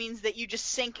 which means that you just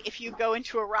sink if you go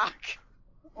into a rock,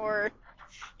 or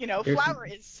flour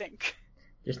is sink.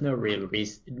 There's no real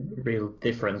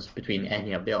difference between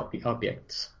any of the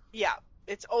objects. Yeah,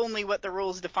 It's only what the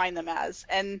rules define them as.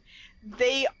 And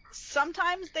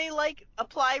sometimes they like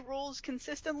apply rules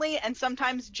consistently, and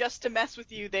sometimes just to mess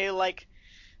with you, they'll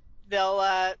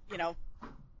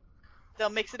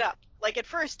mix it up. Like at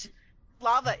first,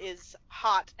 lava is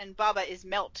hot and baba is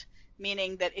melt,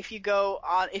 meaning that if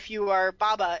you are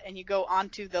baba and you go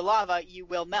onto the lava, you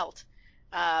will melt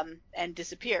and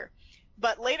disappear.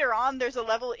 But later on, there's a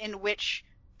level in which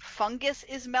fungus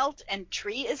is melt and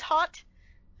tree is hot.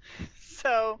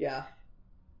 So Yeah.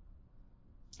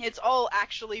 It's all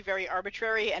actually very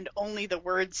arbitrary, and only the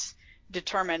words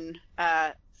determine.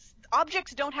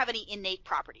 Objects don't have any innate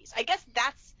properties. I guess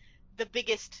that's the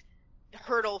biggest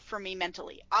hurdle for me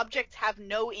mentally. Objects have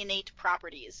no innate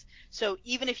properties. So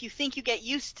even if you think you get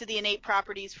used to the innate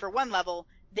properties for one level,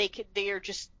 they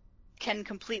can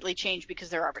completely change because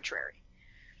they're arbitrary.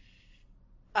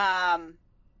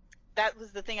 That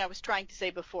was the thing I was trying to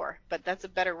say before, but that's a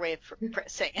better way of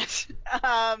saying it.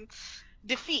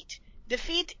 Defeat.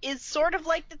 Defeat is sort of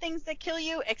like the things that kill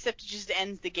you, except it just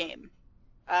ends the game.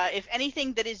 If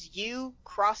anything that is you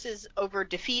crosses over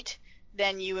defeat,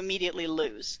 then you immediately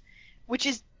lose. Which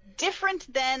is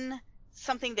different than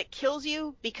something that kills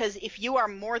you, because if you are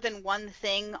more than one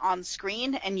thing on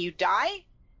screen and you die,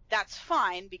 that's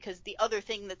fine, because the other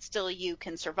thing that's still you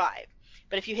can survive.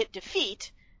 But if you hit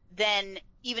defeat, then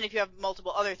even if you have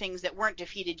multiple other things that weren't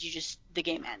defeated, the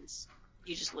game ends.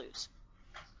 You just lose.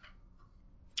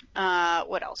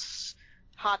 What else?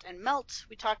 Hot and melt.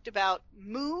 We talked about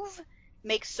move.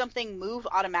 Makes something move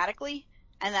automatically,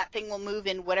 and that thing will move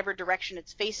in whatever direction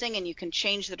it's facing, and you can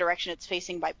change the direction it's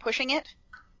facing by pushing it.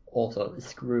 Also,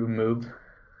 screw move.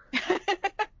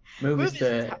 Move is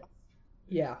tough.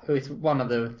 Yeah. It's one of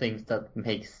the things that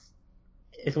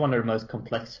it's one of the most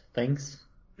complex things.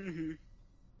 Mm-hmm.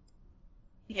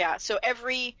 Yeah, so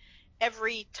every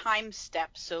time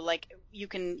step, so like you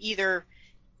can either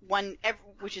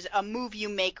which is a move you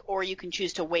make, or you can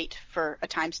choose to wait for a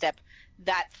time step.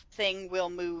 That thing will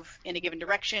move in a given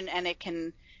direction, and it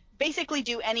can basically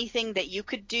do anything that you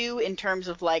could do in terms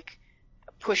of like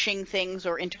pushing things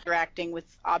or interacting with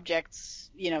objects,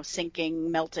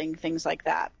 sinking, melting, things like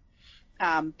that,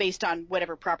 based on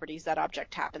whatever properties that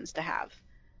object happens to have.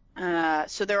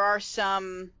 So there are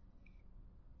some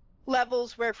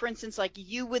levels where, for instance, like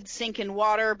you would sink in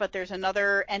water, but there's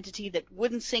another entity that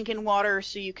wouldn't sink in water,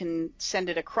 so you can send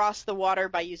it across the water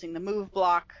by using the move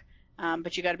block.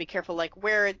 But you got to be careful, like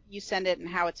where you send it and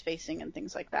how it's facing and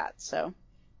things like that. So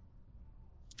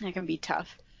it can be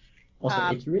tough. Also,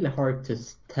 it's really hard to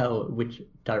tell which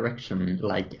direction,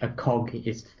 like a cog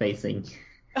is facing.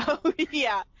 Oh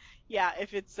yeah.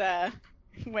 If it's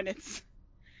when it's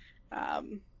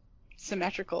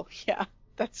symmetrical, yeah,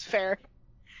 that's fair.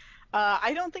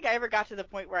 I don't think I ever got to the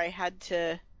point where I had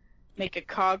to make a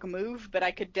cog move, but I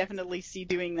could definitely see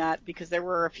doing that because there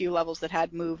were a few levels that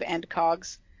had move and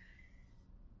cogs.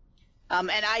 And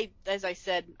as I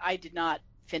said, I did not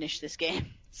finish this game,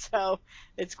 so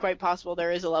it's quite possible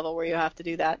there is a level where you have to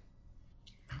do that.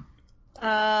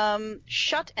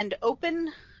 Shut and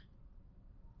open.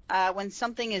 When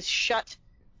something is shut,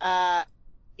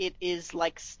 it is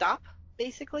like stop,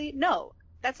 basically. No,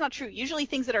 that's not true. Usually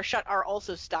things that are shut are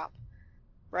also stop,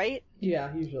 right?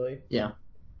 Yeah, usually. Yeah.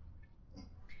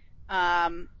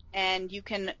 And you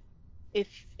can,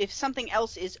 if something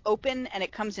else is open and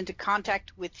it comes into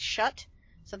contact with shut,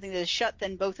 something that is shut,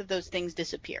 then both of those things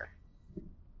disappear.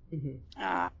 Mm-hmm.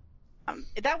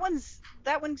 That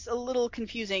one's a little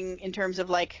confusing in terms of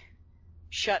like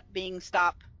shut being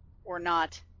stop or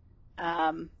not,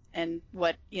 and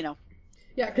what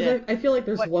Yeah, because I feel like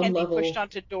there's one level be pushed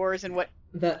onto doors and what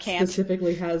that can't.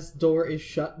 Specifically has door is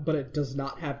shut, but it does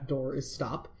not have door is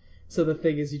stop. So the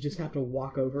thing is, you just have to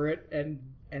walk over it, and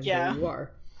there you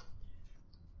are.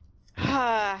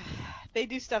 They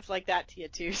do stuff like that to you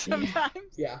too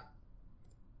sometimes. Yeah.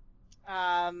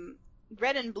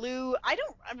 Red and blue, I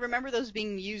don't remember those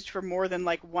being used for more than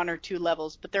like one or two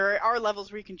levels, but there are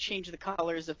levels where you can change the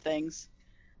colors of things.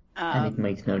 And it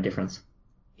makes no difference.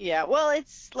 Yeah, well,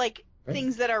 it's like Right.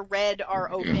 things that are red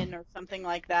are open or something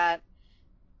like that.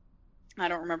 I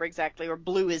don't remember exactly. Or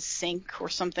blue is sink or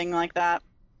something like that.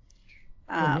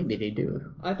 Or maybe they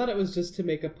do. I thought it was just to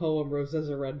make a poem, roses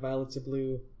are red, violets are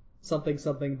blue, something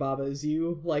something Baba is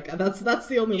you. Like that's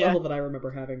the only level that I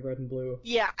remember having red and blue.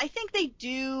 Yeah, I think they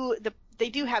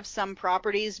do have some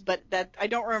properties, but that I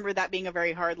don't remember that being a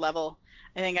very hard level.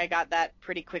 I think I got that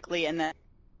pretty quickly, and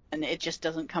it just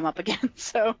doesn't come up again.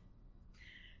 So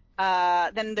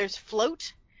then there's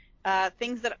float.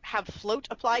 Things that have float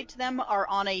applied to them are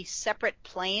on a separate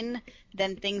plane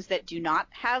than things that do not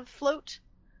have float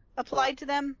applied to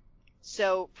them.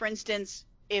 So, for instance,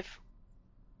 if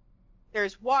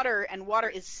there's water and water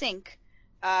is sink,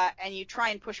 and you try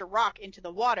and push a rock into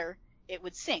the water, it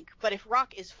would sink. But if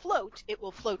rock is float, it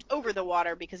will float over the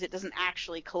water because it doesn't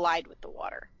actually collide with the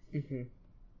water. Mm-hmm.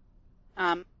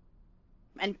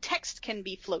 And text can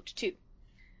be float too.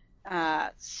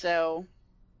 So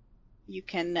you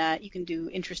can do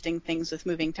interesting things with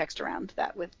moving text around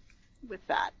that with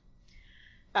that.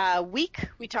 Weak,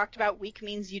 we talked about. Weak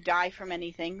means you die from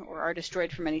anything or are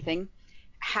destroyed from anything.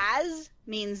 Has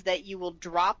means that you will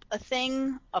drop a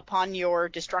thing upon your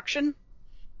destruction.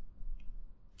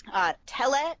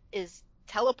 Tele is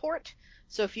teleport.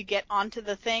 So if you get onto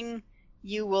the thing,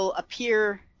 you will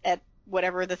appear at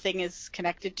whatever the thing is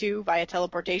connected to via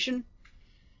teleportation.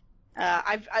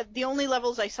 The only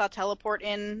levels I saw teleport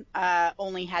in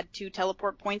only had 2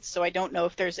 teleport points, so I don't know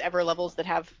if there's ever levels that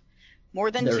have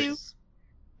more than 2.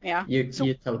 Yeah.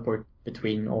 You teleport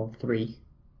between all 3.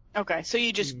 Okay, so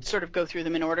you just sort of go through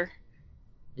them in order.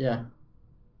 Yeah.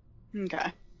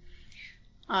 Okay.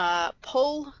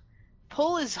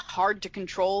 Pull is hard to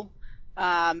control.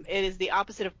 It is the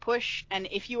opposite of push, and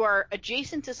if you are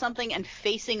adjacent to something and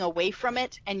facing away from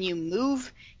it and you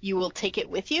move, you will take it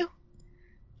with you.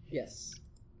 Yes.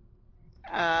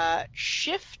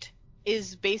 Shift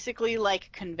is basically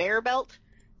like conveyor belt.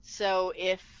 So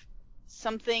if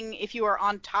you are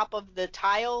on top of the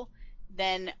tile,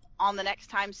 then on the next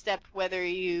time step,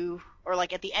 or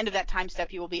like at the end of that time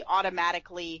step, you will be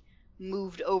automatically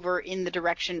moved over in the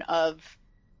direction of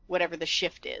whatever the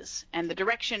shift is. And the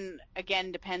direction,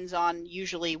 again, depends on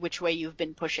usually which way you've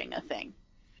been pushing a thing.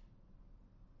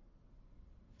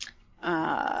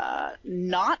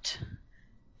 Not.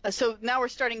 So now we're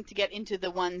starting to get into the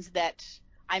ones that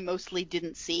I mostly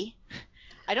didn't see.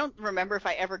 I don't remember if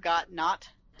I ever got not.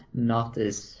 Not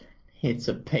it's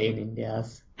a pain in the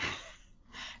ass.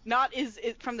 Not is,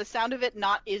 from the sound of it,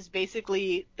 not is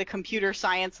basically the computer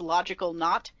science logical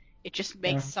not. It just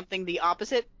makes something the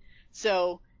opposite.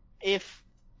 So if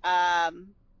the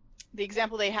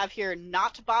example they have here,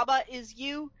 not Baba is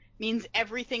you, means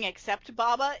everything except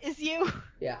Baba is you.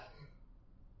 Yeah.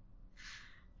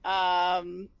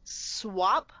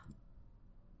 Swap.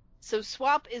 So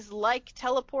swap is like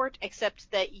teleport, except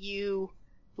that you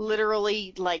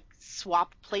literally like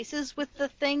swap places with the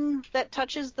thing that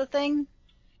touches the thing.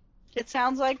 It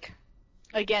sounds like.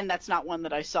 Again, that's not one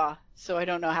that I saw, so I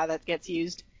don't know how that gets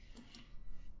used.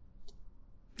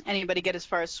 Anybody get as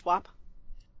far as swap?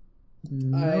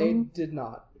 No. I did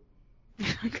not.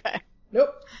 Okay.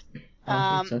 Nope.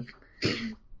 I don't think so.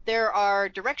 There are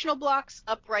directional blocks,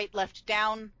 up, right, left,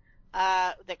 down,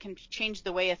 that can change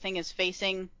the way a thing is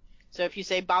facing. So if you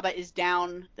say Baba is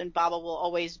down, then Baba will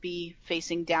always be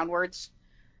facing downwards.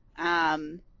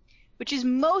 Which is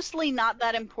mostly not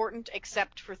that important,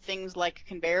 except for things like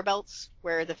conveyor belts,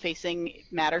 where the facing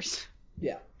matters.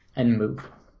 Yeah. And move.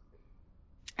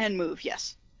 And move,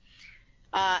 yes.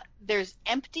 There's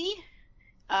empty,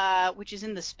 which is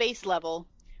in the space level,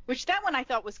 which that one I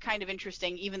thought was kind of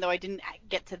interesting, even though I didn't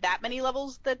get to that many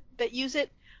levels that use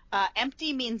it.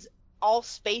 Empty means all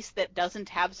space that doesn't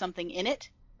have something in it.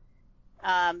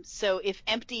 So if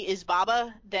empty is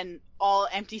Baba, then all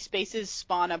empty spaces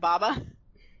spawn a Baba.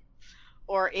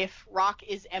 Or if rock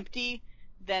is empty,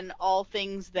 then all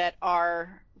things that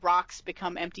are rocks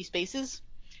become empty spaces.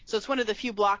 So it's one of the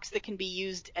few blocks that can be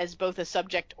used as both a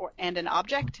subject and an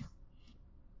object.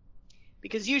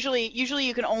 Because usually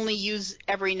you can only use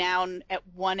every noun at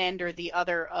one end or the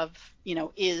other of,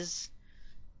 is.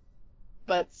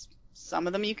 But some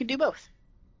of them you can do both.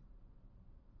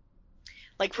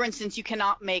 Like, for instance, you can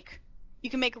make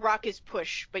rock is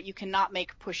push, but you cannot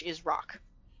make push is rock.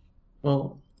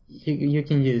 Well, you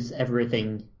can use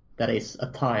everything that is a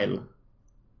tile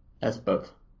as both.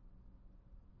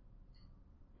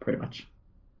 Pretty much.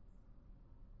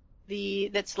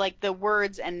 That's like the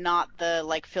words and not the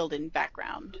like filled in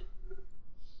background.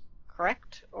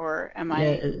 Correct? Or am I?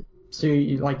 Yeah, so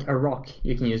like a rock,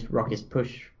 you can use rock is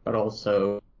push, but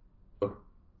also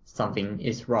something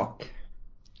is rock.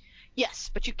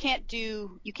 Yes, but you can't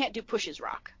do push is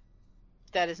rock.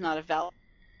 That is not a valid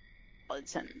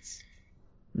sentence.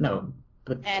 No,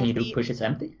 but can you do push is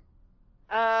empty?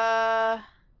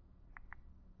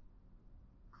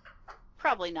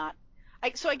 Probably not.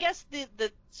 So I guess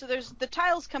so there's the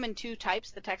tiles come in 2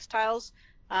 types, the text tiles.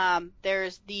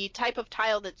 There's the type of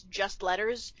tile that's just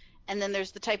letters, and then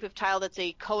there's the type of tile that's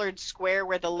a colored square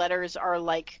where the letters are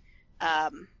like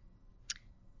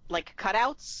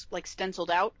cutouts, like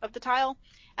stenciled out of the tile.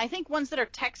 I think ones that are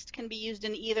text can be used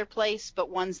in either place, but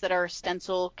ones that are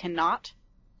stencil cannot.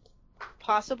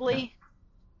 Possibly. Yeah.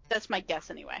 That's my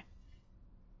guess anyway.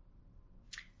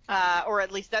 Or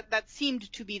at least that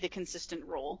seemed to be the consistent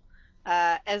rule.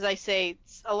 As I say,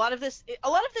 a lot of this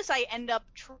I end up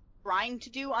trying to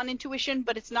do on intuition,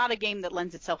 but it's not a game that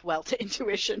lends itself well to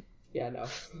intuition. Yeah, no.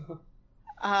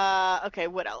 Okay,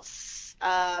 what else?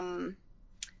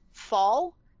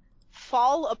 Fall.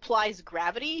 Fall applies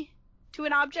gravity to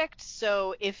an object,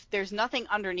 so if there's nothing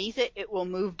underneath it, it will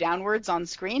move downwards on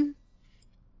screen.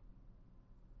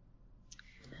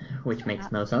 Which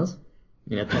makes no sense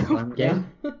in a top-down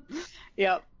game.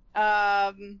 Yep.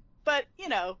 But, you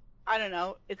know, I don't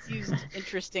know. It's used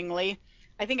interestingly.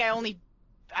 I think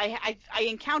I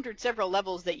encountered several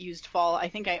levels that used fall. I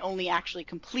think I only actually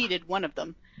completed one of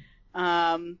them.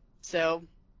 So,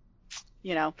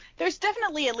 you know, there's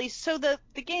definitely at least, so the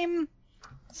game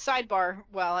sidebar,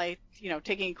 while I, you know,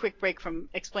 taking a quick break from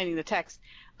explaining the text,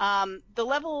 the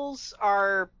levels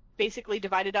are basically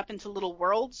divided up into little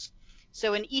worlds.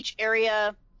 So in each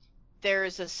area,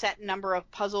 there's a set number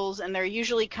of puzzles, and they're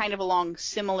usually kind of along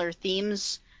similar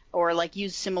themes or like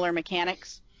use similar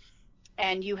mechanics.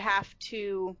 And you have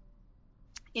to,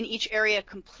 in each area,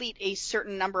 complete a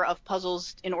certain number of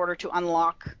puzzles in order to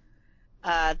unlock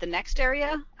the next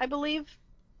area, I believe.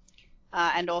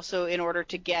 And also in order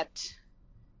to get,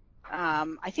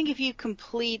 I think if you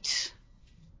complete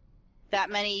that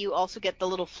many, you also get the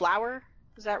little flower.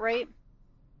 Is that right?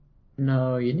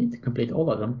 No, you need to complete all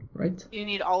of them, right? You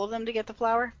need all of them to get the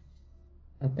flower?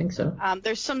 I think so.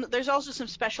 There's also some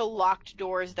special locked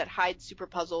doors that hide super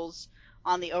puzzles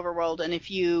on the overworld, and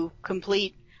if you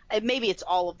complete, maybe it's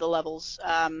all of the levels,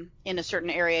 in a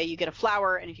certain area, you get a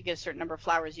flower, and if you get a certain number of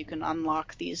flowers, you can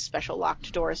unlock these special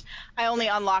locked doors. I only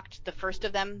unlocked the first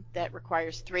of them that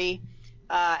requires 3,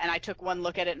 and I took one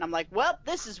look at it, and I'm like, well,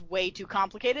 this is way too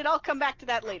complicated. I'll come back to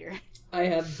that later. I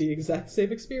had the exact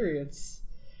same experience.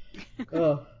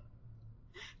 Ugh.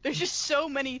 There's just so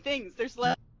many things. There's a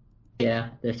lot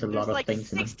of things.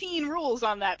 16 rules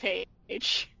on that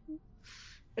page.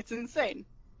 It's insane.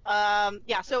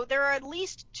 So there are at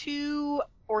least 2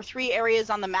 or 3 areas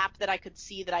on the map that I could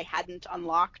see that I hadn't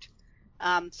unlocked.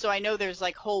 So I know there's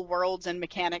like whole worlds and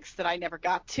mechanics that I never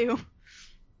got to.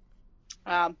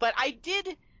 But I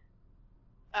did.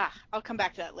 I'll come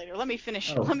back to that later. Let me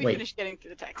finish. Finish getting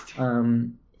through the text.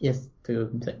 Yes,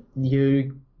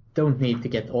 you don't need to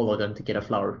get all of them to get a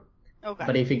flower. Okay.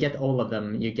 But if you get all of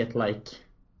them, you get like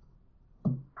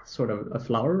sort of a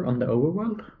flower on the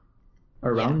overworld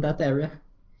around that area.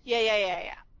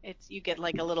 Yeah. You get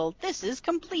like a little "this is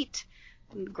complete"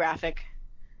 graphic.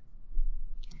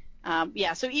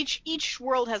 So each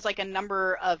world has like a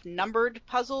number of numbered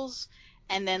puzzles,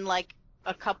 and then like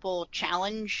a couple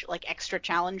extra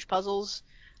challenge puzzles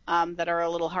that are a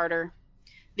little harder.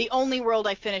 The only world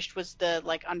I finished was the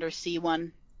like undersea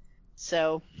one.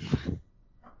 So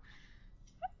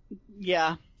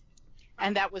yeah.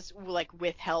 And that was like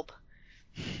with help.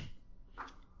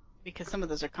 Because some of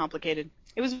those are complicated.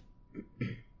 It was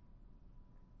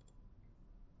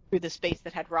through the space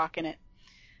that had rock in it.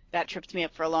 That tripped me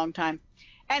up for a long time.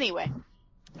 Anyway,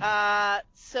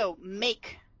 so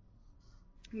make.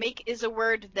 Make is a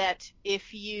word that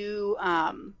if you,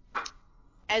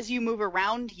 as you move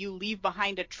around, you leave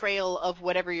behind a trail of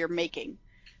whatever you're making.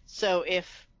 So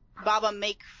if Baba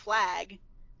make flag,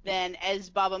 then as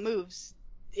Baba moves,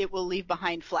 it will leave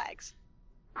behind flags.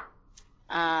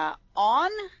 On,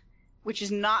 which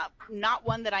is not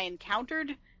one that I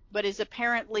encountered, but is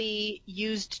apparently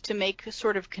used to make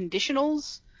sort of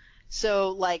conditionals. So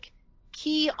like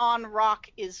key on rock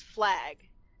is flag.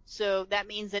 So that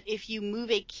means that if you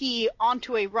move a key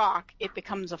onto a rock, it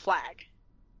becomes a flag.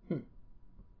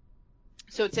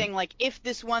 So it's saying like if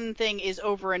this one thing is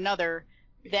over another,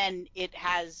 then it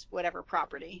has whatever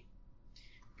property.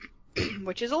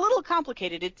 Which is a little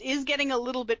complicated. It is getting a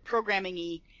little bit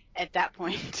programming-y at that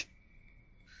point.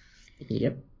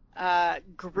 Yep.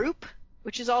 Group,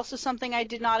 which is also something I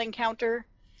did not encounter,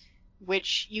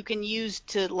 which you can use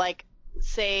to like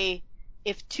say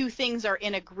if 2 things are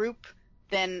in a group,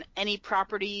 then any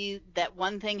property that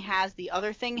one thing has, the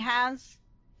other thing has,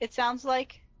 it sounds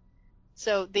like.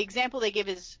 So the example they give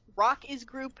is rock is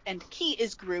group and key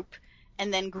is group,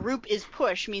 and then group is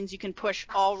push, means you can push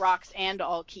all rocks and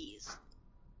all keys.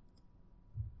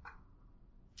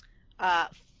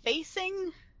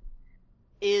 Facing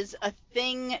is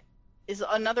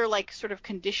another like sort of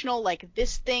conditional, like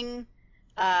this thing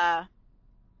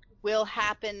will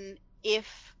happen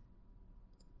if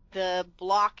the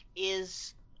block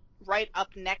is right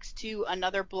up next to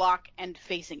another block and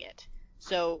facing it.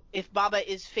 So if Baba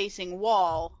is facing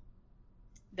wall,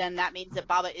 then that means that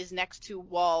Baba is next to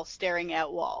wall, staring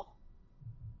at wall.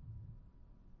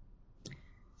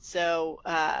 So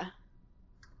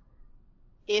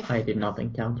if I did not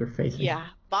encounter facing. Yeah,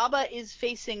 Baba is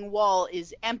facing wall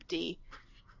is empty,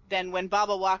 then when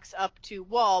Baba walks up to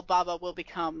wall, Baba will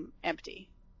become empty.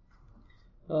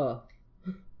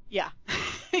 Yeah.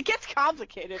 It gets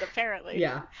complicated, apparently.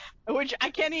 Yeah. Which I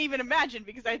can't even imagine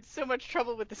because I had so much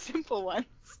trouble with the simple ones.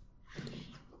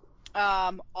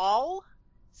 All.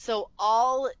 So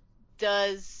all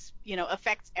does,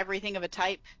 affects everything of a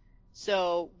type.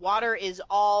 So water is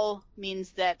all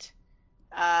means that,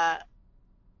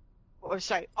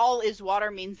 all is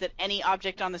water means that any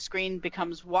object on the screen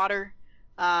becomes water.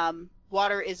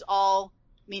 Water is all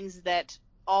means that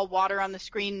all water on the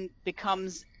screen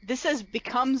becomes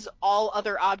all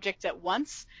other objects at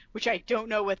once, which I don't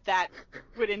know what that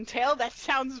would entail. That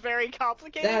sounds very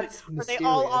complicated. That's Are mysterious. they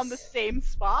all on the same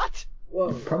spot?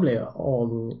 Whoa. Probably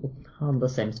all on the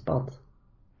same spot.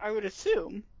 I would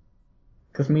assume.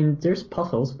 Because, there's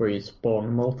puzzles where you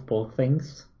spawn multiple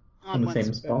things on the one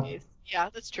same spot. space. Yeah,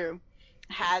 that's true.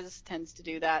 Has tends to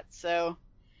do that, so...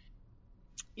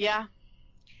 Yeah.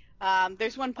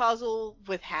 There's one puzzle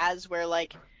with Has where,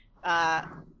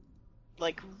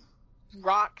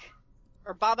 Rock,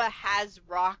 or Baba has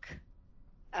Rock,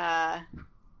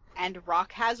 and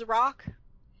Rock has Rock.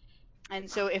 And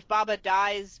so if Baba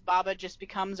dies, Baba just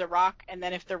becomes a rock, and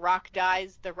then if the rock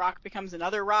dies, the rock becomes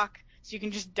another rock, so you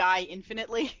can just die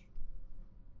infinitely.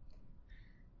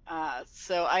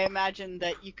 So I imagine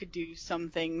that you could do some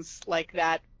things like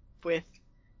that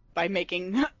by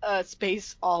making a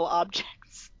space all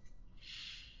objects.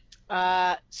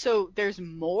 So there's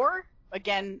more,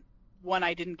 again, one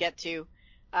I didn't get to,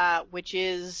 which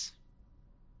is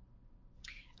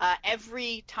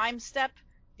every time step,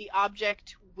 the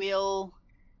object will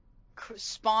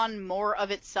spawn more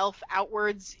of itself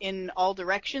outwards in all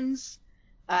directions,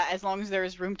 as long as there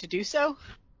is room to do so.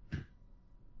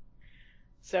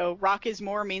 So rock is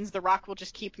more means the rock will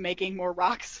just keep making more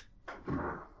rocks.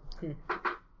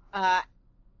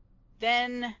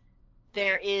 Then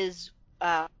there is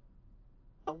a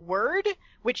word,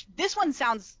 which this one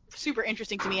sounds super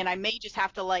interesting to me, and I may just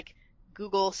have to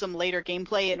Google some later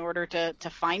gameplay in order to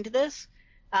find this.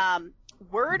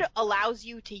 Word allows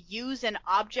you to use an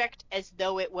object as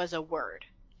though it was a word.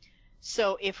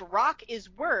 So if rock is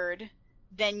word,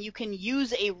 then you can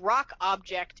use a rock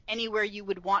object anywhere you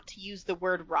would want to use the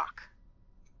word rock.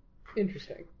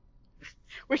 Interesting.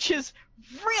 Which is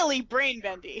really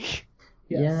brain-bendy.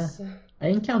 Yes. Yeah, I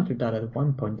encountered that at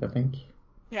one point, I think.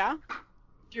 Yeah?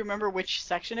 Do you remember which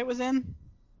section it was in?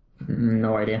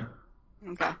 No idea.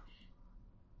 Okay.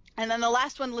 And then the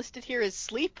last one listed here is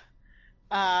sleep,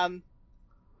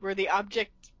 where the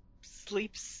object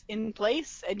sleeps in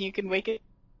place, and you can wake it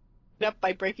up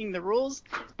by breaking that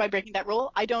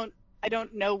rule. I don't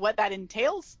know what that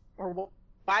entails, or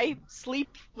why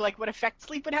sleep, what effect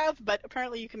sleep would have, but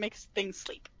apparently you can make things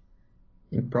sleep.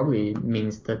 It probably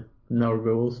means that no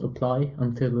rules apply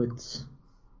until it's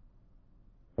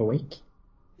awake.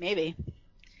 Maybe.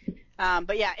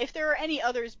 But yeah, if there are any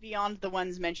others beyond the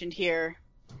ones mentioned here,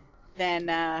 then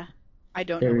I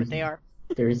don't know what they are.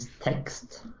 There is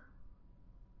text.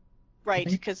 Right,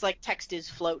 because text is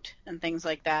float and things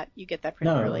like that. You get that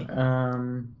pretty early.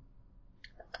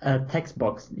 A text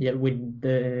box, with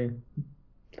the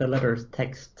letters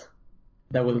text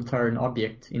that will turn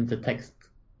object into text.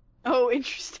 Oh,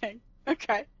 interesting.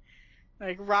 Okay.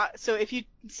 Rock. So if you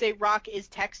say rock is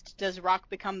text, does rock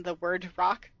become the word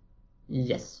rock?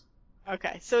 Yes.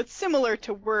 Okay, so it's similar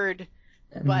to word,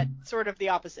 but sort of the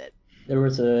opposite. There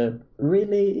was a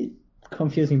really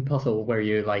confusing puzzle where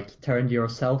you turned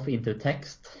yourself into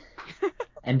text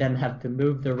and then have to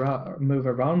move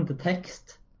around the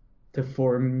text to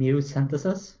form new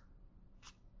sentences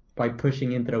by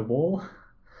pushing into the wall.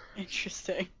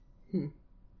 Interesting.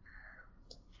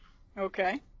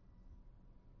 Okay.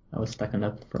 I was stuck on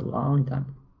that for a long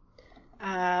time.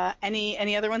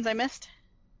 Any other ones I missed?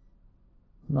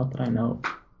 Not that I know.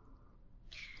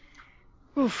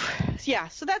 Oof. Yeah,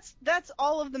 so that's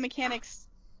all of the mechanics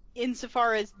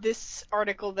insofar as this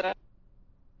article that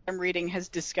I'm reading has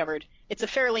discovered. It's a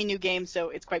fairly new game, so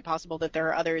it's quite possible that there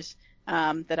are others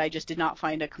that I just did not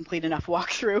find a complete enough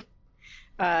walkthrough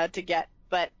to get.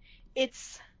 But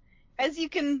it's, as you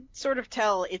can sort of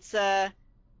tell, it's a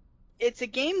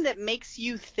game that makes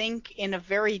you think in a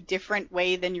very different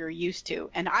way than you're used to,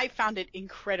 and I found it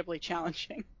incredibly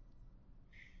challenging.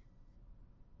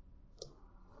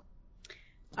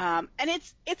 And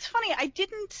it's funny, I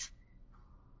didn't,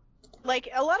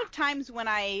 a lot of times when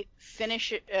I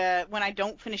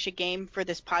don't finish a game for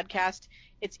this podcast,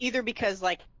 it's either because,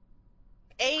 A,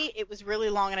 it was really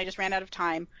long and I just ran out of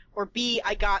time, or B,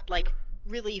 I got,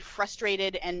 really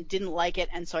frustrated and didn't like it,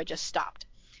 and so I just stopped.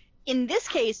 In this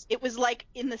case, it was like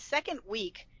in the second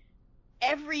week,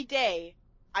 every day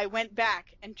I went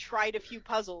back and tried a few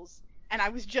puzzles, and I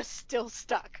was just still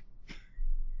stuck.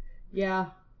 Yeah.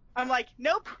 I'm like,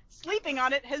 nope, sleeping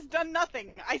on it has done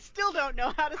nothing. I still don't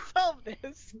know how to solve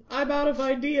this. I'm out of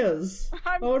ideas.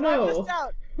 I'm just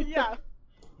out. Yeah.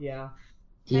 Yeah.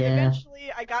 And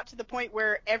eventually I got to the point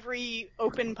where every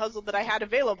open puzzle that I had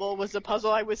available was a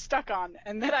puzzle I was stuck on,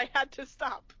 and then I had to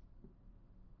stop.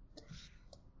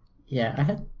 Yeah, I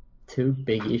had two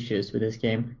big issues with this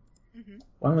game. Mm-hmm.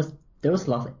 One was there's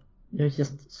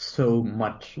just so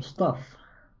much stuff.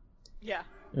 Yeah.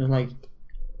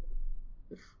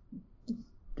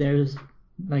 There's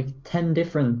like 10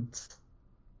 different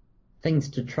things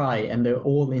to try, and they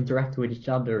all interact with each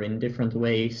other in different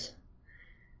ways.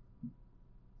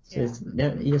 So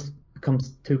it just becomes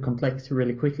too complex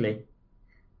really quickly.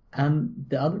 And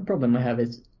the other problem I have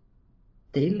is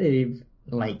they leave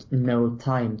like no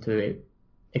time to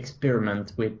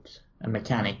experiment with a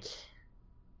mechanic.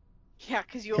 Yeah,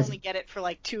 because you only get it for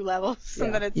like 2 levels,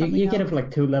 and then it's you get it for like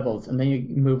 2 levels, and then you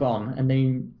move on, and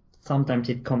then sometimes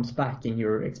it comes back, and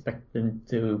you're expected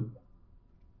to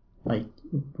like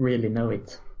really know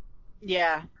it.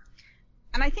 Yeah,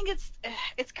 and I think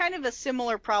it's kind of a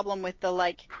similar problem with the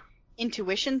like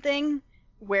intuition thing,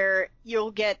 where you'll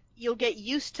get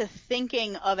used to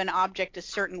thinking of an object a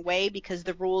certain way because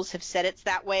the rules have said it's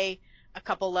that way a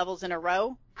couple levels in a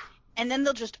row, and then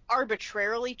they'll just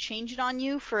arbitrarily change it on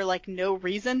you for like no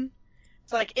reason.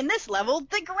 It's like, in this level,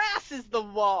 the grass is the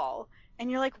wall, and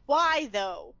you're like, why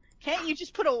though? Can't you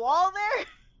just put a wall there?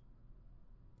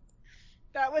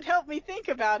 That would help me think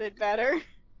about it better.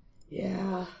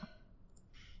 Yeah.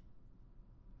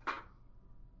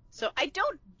 So I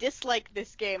don't dislike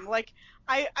this game. Like,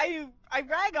 I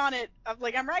rag on it,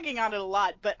 like, I'm ragging on it a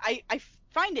lot, but I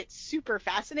find it super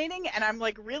fascinating, and I'm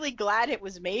like really glad it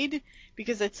was made,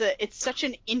 because it's such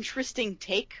an interesting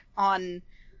take on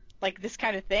like this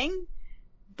kind of thing.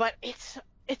 But it's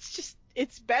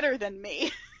better than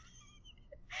me.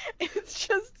 It's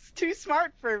just too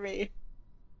smart for me.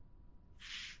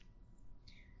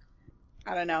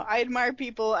 I don't know. I admire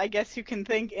people, I guess, who can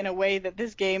think in a way that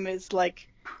this game is like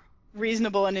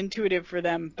reasonable and intuitive for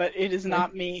them, but it is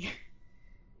not me.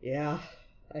 Yeah,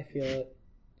 I feel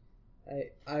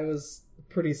it. I was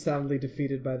pretty soundly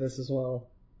defeated by this as well.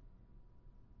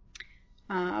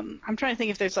 I'm trying to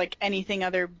think if there's like anything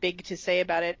other big to say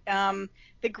about it.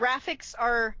 The graphics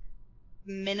are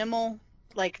minimal.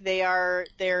 Like,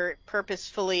 they're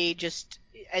purposefully just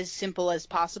as simple as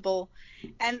possible.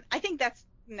 And I think that's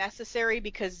necessary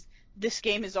because this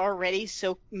game is already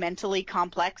so mentally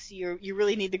complex. You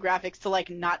really need the graphics to like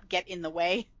not get in the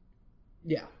way.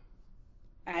 Yeah.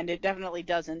 And it definitely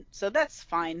doesn't. So that's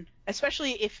fine.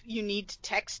 Especially if you need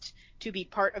text to be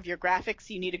part of your graphics,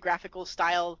 you need a graphical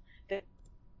style that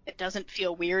it doesn't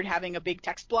feel weird having a big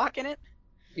text block in it.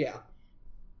 Yeah.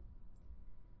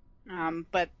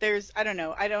 But I don't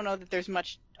know that there's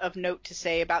much of note to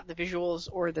say about the visuals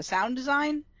or the sound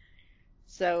design.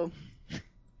 So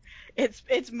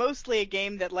it's mostly a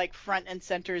game that like front and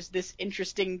centers this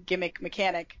interesting gimmick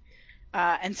mechanic.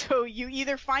 And so you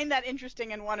either find that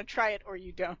interesting and want to try it, or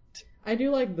you don't. I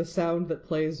do like the sound that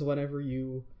plays whenever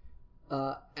you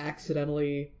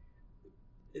accidentally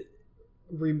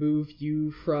remove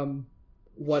you from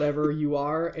whatever you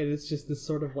are, and it's just this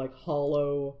sort of like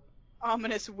hollow,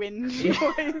 ominous wind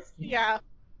noise. Yeah.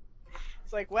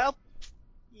 It's like, well,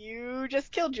 you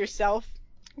just killed yourself.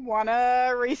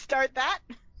 Wanna restart that?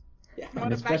 Yeah.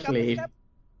 And especially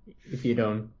if you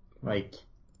don't, like,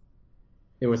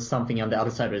 there was something on the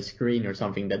other side of the screen or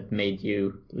something that made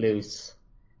you lose.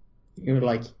 You're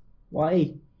like,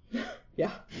 why?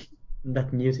 Yeah. And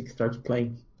that music starts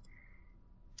playing.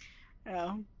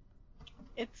 Oh.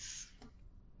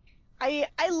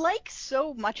 I like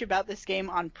so much about this game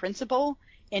on principle,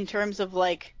 in terms of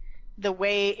like the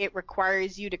way it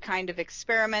requires you to kind of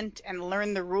experiment and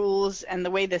learn the rules, and the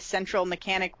way the central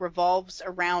mechanic revolves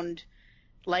around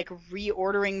like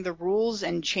reordering the rules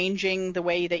and changing the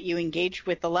way that you engage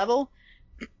with the level.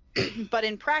 But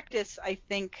in practice, I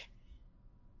think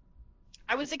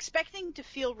I was expecting to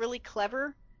feel really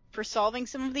clever for solving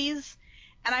some of these,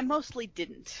 and I mostly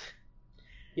didn't.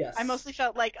 Yes. I mostly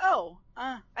felt like,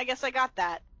 I guess I got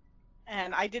that.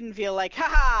 And I didn't feel like,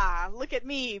 haha, look at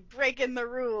me, breaking the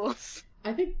rules.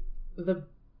 I think the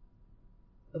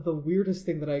weirdest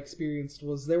thing that I experienced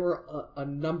was there were a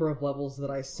number of levels that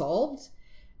I solved,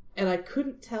 and I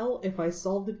couldn't tell if I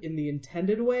solved it in the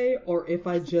intended way or if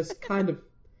I just kind of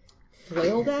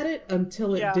flailed at it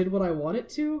until it did what I want it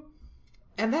to.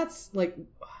 And that's like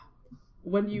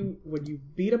when you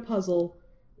beat a puzzle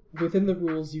within the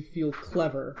rules, you feel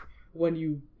clever. When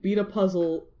you beat a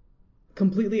puzzle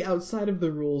completely outside of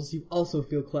the rules, you also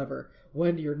feel clever.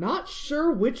 When you're not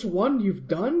sure which one you've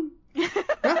done,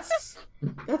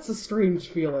 that's a strange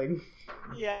feeling.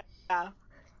 Yeah.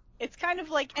 It's kind of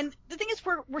like, and the thing is,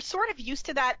 we're sort of used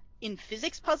to that in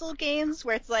physics puzzle games,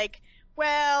 where it's like,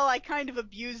 well, I kind of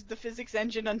abused the physics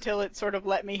engine until it sort of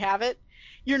let me have it.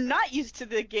 You're not used to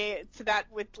that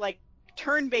with like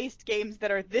turn-based games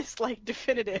that are this like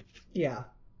definitive. Yeah.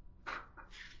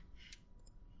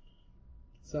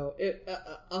 So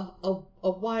a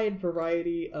wide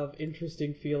variety of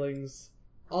interesting feelings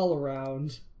all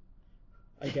around,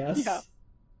 I guess.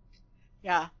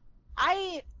 Yeah.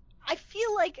 I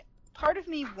feel like part of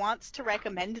me wants to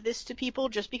recommend this to people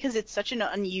just because it's such an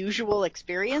unusual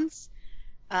experience.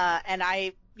 And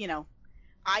I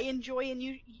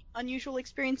enjoy unusual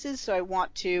experiences, so I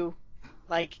want to,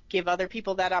 like, give other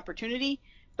people that opportunity.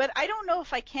 But I don't know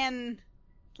if I can,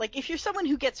 like, if you're someone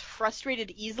who gets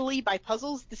frustrated easily by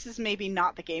puzzles, this is maybe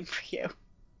not the game for you.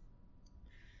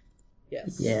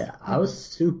 Yes. Yeah, I was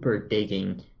super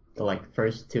digging the, like,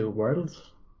 first two worlds.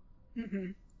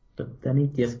 Mm-hmm. But then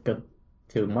it just got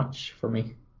too much for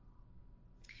me.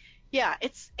 Yeah,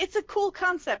 it's a cool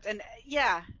concept, and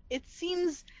yeah, it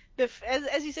seems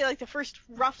as you say, like the first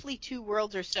roughly 2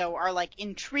 worlds or so are like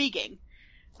intriguing,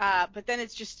 but then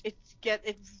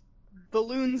it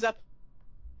balloons up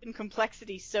in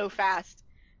complexity so fast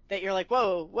that you're like,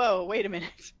 whoa, wait a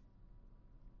minute.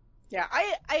 Yeah,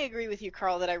 I agree with you,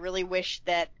 Carl, that I really wish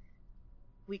that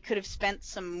we could have spent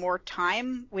some more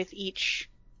time with each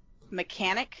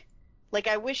mechanic. Like,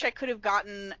 I wish I could have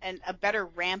gotten a better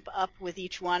ramp up with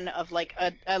each one of, like,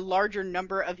 a larger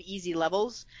number of easy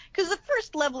levels. Because the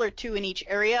first level or 2 in each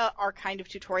area are kind of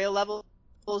tutorial levels,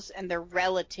 and they're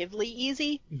relatively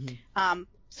easy. Mm-hmm.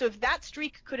 So if that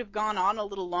streak could have gone on a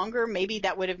little longer, maybe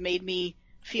that would have made me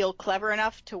feel clever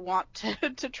enough to want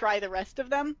to try the rest of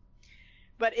them.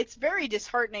 But it's very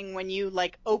disheartening when you,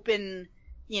 like, open,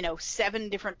 7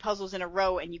 different puzzles in a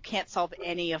row and you can't solve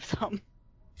any of them.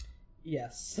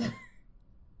 Yes.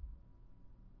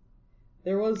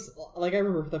 There was, like, I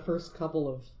remember for the first couple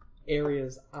of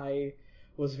areas, I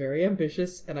was very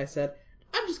ambitious, and I said,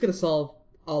 I'm just going to solve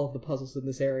all of the puzzles in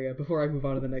this area before I move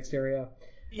on to the next area.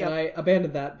 Yep. And I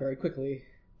abandoned that very quickly.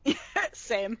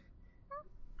 Same.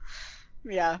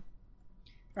 Yeah.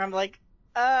 Where I'm like,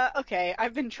 okay,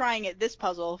 I've been trying this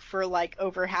puzzle for, like,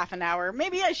 over half an hour.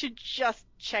 Maybe I should just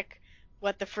check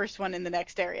what the first one in the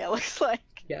next area looks like.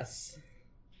 Yes.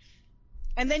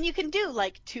 And then you can do,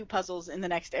 like, 2 puzzles in the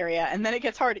next area, and then it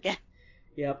gets hard again.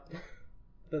 Yep.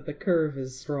 The curve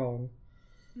is strong.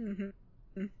 Mm-hmm.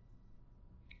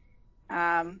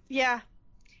 Yeah.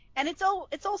 And it's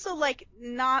also, like,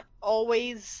 not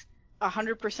always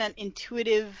 100%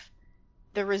 intuitive,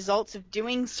 the results of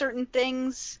doing certain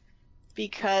things,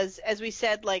 because, as we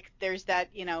said, like, there's that,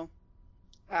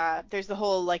 there's the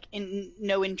whole, like,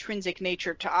 no intrinsic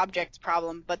nature to objects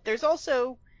problem, but there's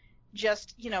also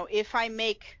just, if I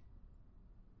make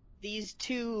these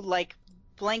 2, like,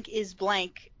 blank is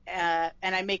blank, and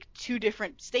I make 2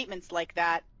 different statements like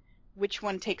that, which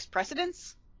one takes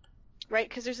precedence? Right?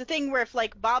 Because there's a thing where if,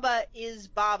 like, Baba is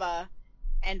Baba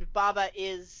and Baba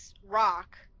is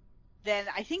rock, then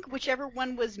I think whichever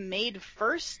one was made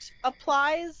first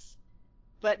applies,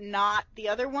 but not the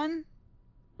other one.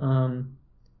 Or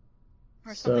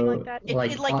something like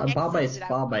that. Baba is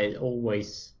Baba, it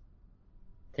always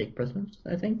take precedence,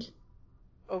 I think.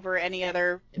 Over any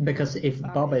other. Because if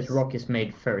Baba is rock is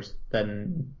made first,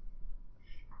 then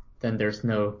there's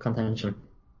no contention.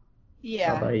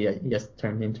 Yeah. Baba just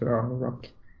turned into a rock.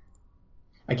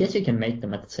 I guess you can make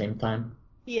them at the same time.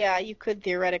 Yeah, you could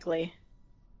theoretically.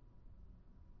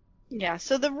 Yeah,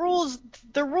 so the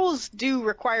rules do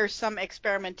require some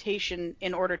experimentation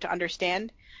in order to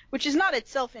understand, which is not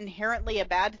itself inherently a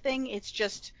bad thing. It's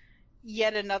just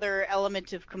yet another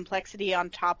element of complexity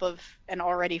on top of an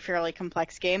already fairly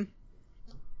complex game.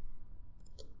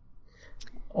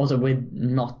 Also, with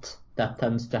not, that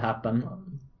tends to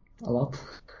happen a lot.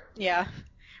 Yeah,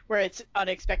 where it's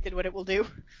unexpected what it will do.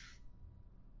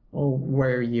 Or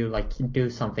where you, like, do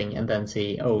something and then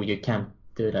see, oh, you can't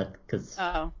do that because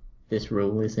this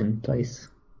rule is in place.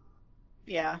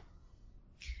 Yeah.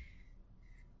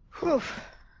 Whew.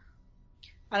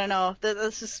 I don't know.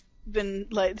 This has been,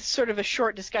 like, sort of a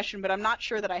short discussion, but I'm not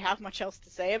sure that I have much else to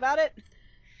say about it.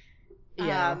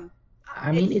 Yeah.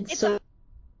 I mean, it's a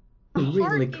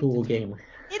really cool game.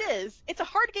 It is. It's a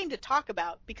hard game to talk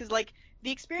about because, like,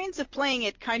 the experience of playing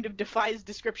it kind of defies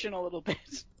description a little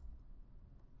bit.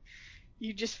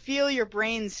 You just feel your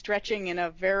brain stretching in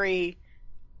a very,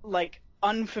 like,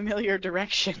 unfamiliar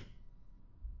direction.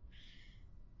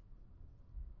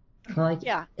 Like,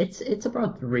 Yeah. it's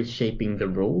about reshaping the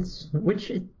rules, which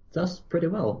it does pretty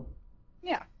well.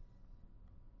 Yeah.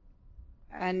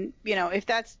 And, if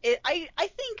that's it, I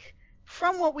think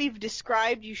from what we've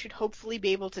described, you should hopefully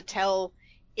be able to tell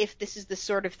if this is the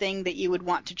sort of thing that you would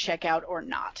want to check out or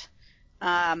not.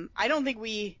 I don't think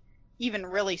we even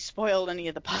really spoiled any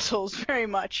of the puzzles very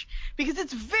much, because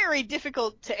it's very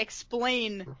difficult to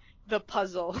explain the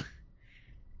puzzle.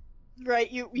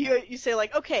 Right? You say,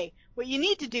 like, okay, what you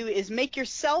need to do is make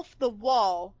yourself the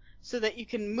wall so that you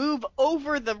can move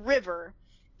over the river,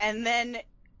 and then,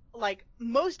 like,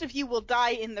 most of you will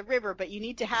die in the river, but you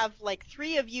need to have, like,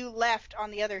 3 of you left on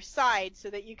the other side so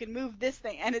that you can move this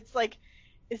thing. And it's, like,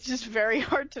 it's just very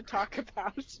hard to talk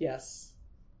about. Yes.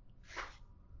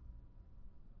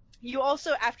 You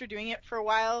also, after doing it for a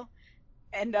while,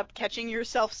 end up catching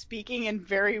yourself speaking in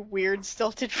very weird,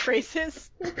 stilted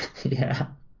phrases. Yeah.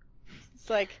 It's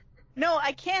like, no,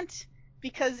 I can't,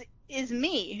 because is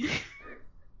me.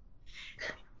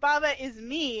 Baba is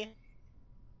me,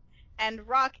 and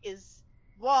rock is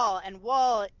wall, and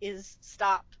wall is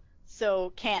stop,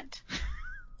 so can't.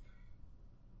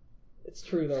 It's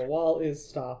true, though. Wall is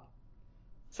stop.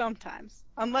 Sometimes.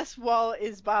 Unless wall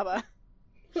is Baba.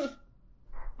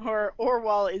 Or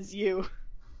wall is you.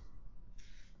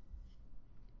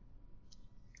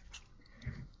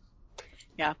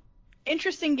 Yeah.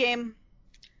 Interesting game.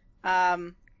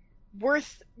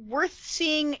 Worth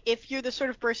seeing if you're the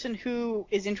sort of person who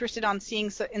is interested in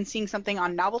seeing something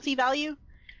on novelty value,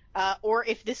 or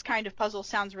if this kind of puzzle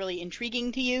sounds really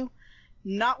intriguing to you.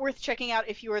 Not worth checking out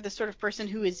if you are the sort of person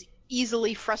who is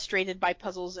easily frustrated by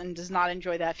puzzles and does not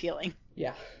enjoy that feeling.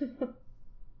 Yeah.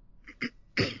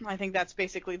 I think that's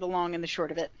basically the long and the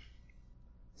short of it.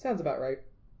 Sounds about right.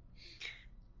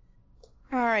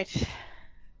 All right.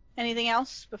 Anything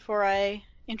else before I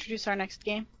introduce our next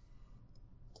game?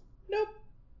 Nope.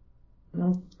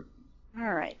 No.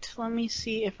 All right. Let me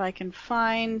see if I can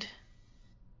find...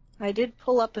 I did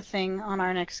pull up a thing on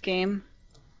our next game.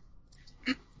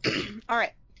 All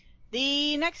right.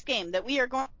 The next game that we are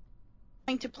going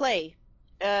to play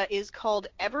is called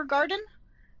Evergarden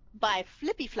by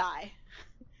Flippy Fly.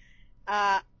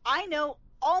 I know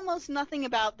almost nothing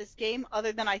about this game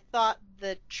other than I thought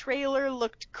the trailer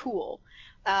looked cool.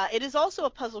 It is also a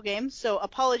puzzle game, so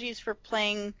apologies for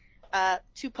playing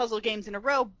 2 puzzle games in a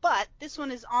row, but this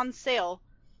one is on sale.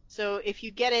 So if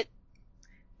you get it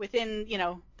within,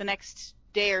 the next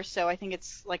day or so, I think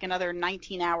it's like another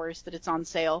 19 hours that it's on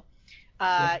sale,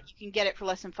 you can get it for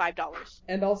less than $5.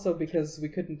 And also because we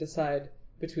couldn't decide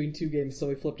between 2 games, so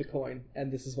we flipped a coin,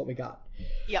 and this is what we got.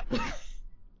 Yep.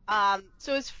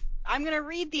 So I'm going to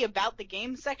read the About the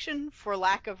Game section for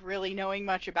lack of really knowing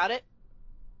much about it.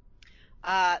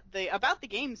 The About the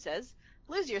Game says,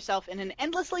 lose yourself in an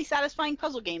endlessly satisfying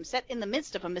puzzle game set in the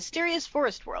midst of a mysterious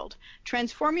forest world.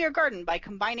 Transform your garden by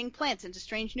combining plants into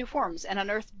strange new forms and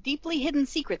unearth deeply hidden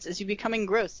secrets as you become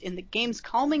engrossed in the game's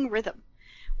calming rhythm.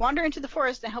 Wander into the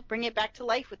forest and help bring it back to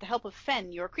life with the help of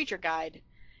Fen, your creature guide.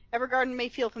 Evergarden may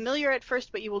feel familiar at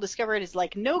first, but you will discover it is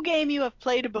like no game you have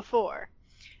played before.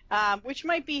 Which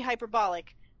might be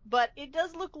hyperbolic, but it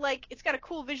does look like it's got a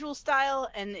cool visual style,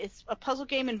 and it's a puzzle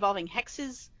game involving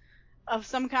hexes of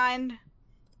some kind.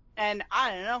 And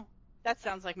I don't know, that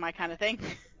sounds like my kind of thing.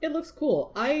 It looks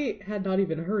cool. I had not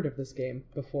even heard of this game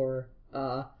before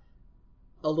a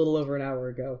little over an hour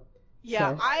ago.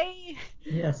 Yeah, So.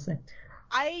 Yes.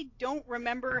 I don't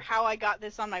remember how I got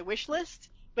this on my wish list,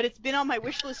 but it's been on my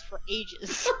wish list for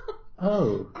ages.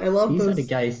 Oh, I love these are those- the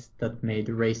guys that made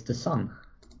Race the Sun.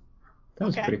 That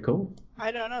was Okay. pretty cool.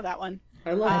 I don't know that one.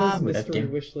 I love those with that mystery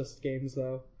game. wishlist games,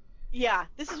 though. Yeah,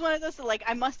 this is one of those that, like,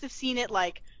 I must have seen it,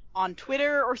 like, on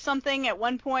Twitter or something at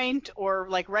one point, or,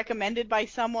 like, recommended by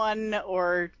someone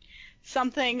or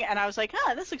something, and I was like,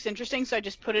 this looks interesting, so I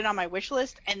just put it on my wish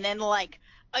list, and then, like,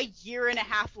 a year and a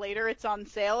half later it's on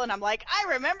sale, and I'm like,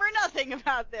 I remember nothing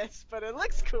about this, but it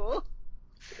looks cool.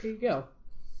 There you go.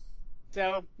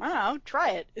 So, I don't know,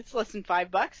 try it. It's less than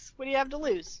 $5. What do you have to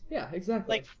lose? Yeah,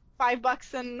 exactly. Like,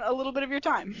 $5 and a little bit of your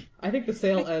time. I think the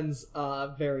sale ends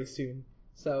very soon,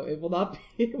 so it will not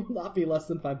be less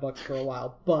than $5 for a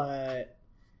while. But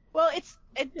Well,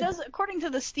 it does, according to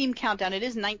the Steam countdown, it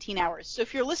is 19 hours. So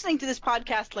if you're listening to this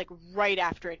podcast, like, right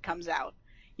after it comes out,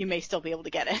 you may still be able to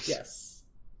get it. yes,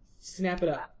 snap it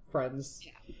up, friends.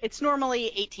 It's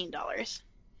normally $18.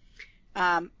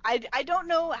 I don't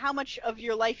know how much of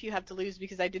your life you have to lose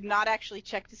because I did not actually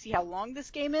check to see how long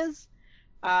this game is.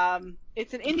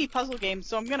 It's an indie puzzle game,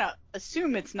 so I'm gonna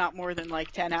assume it's not more than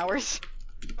like 10 hours,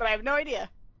 but I have no idea.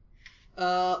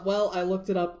 Well, I looked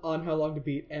it up on How Long to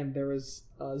Beat, and there was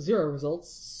 0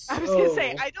 results. I was gonna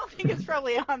say, I don't think it's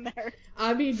probably on there.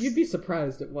 I mean, you'd be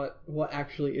surprised at what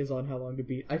actually is on How Long to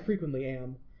Beat. I frequently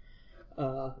am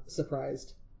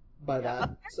surprised by that.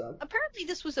 So apparently,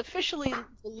 this was officially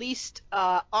released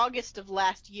August of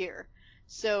last year,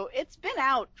 so it's been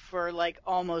out for like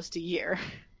almost a year.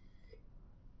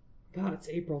 God, it's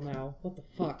April now. What the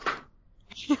fuck?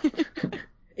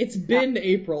 It's been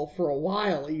April for a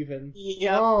while, even.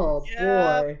 Yep. Oh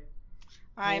boy.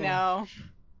 I know.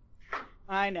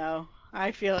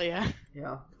 I feel ya.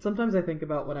 Yeah. Sometimes I think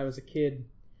about when I was a kid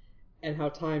and how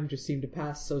time just seemed to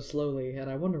pass so slowly, and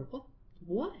I wonder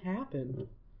what happened.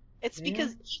 It's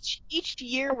because each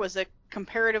year was a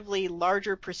comparatively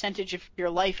larger percentage of your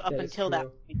life up until that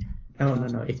point.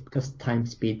 No. It's because time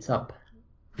speeds up.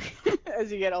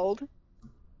 As you get old.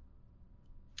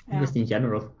 Just in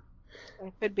general.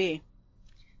 It could be.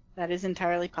 That is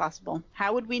entirely possible.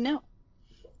 How would we know?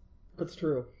 That's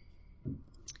true.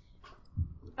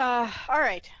 All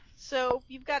right. So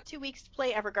you've got 2 weeks to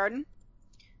play Evergarden,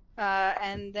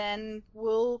 and then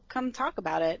we'll come talk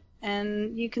about it,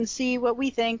 and you can see what we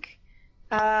think.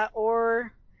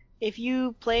 Or if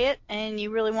you play it and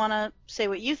you really want to say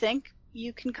what you think,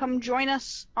 you can come join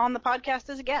us on the podcast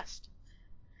as a guest.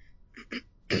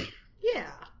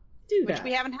 Yeah, do that. Which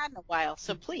we haven't had in a while,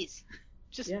 so please,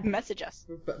 just message us.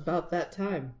 About that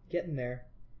time, getting there.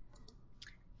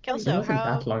 Kelso, wasn't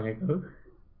that long ago.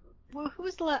 Well, who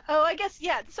was the last? Oh, I guess,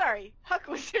 sorry. Huck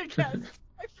was your guest.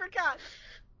 I forgot.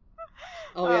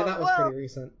 Oh, yeah, that was pretty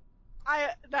recent.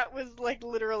 That was, like,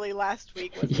 literally last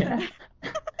week. Yeah.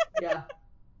 Yeah.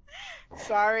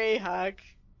 Sorry, Huck.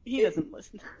 He doesn't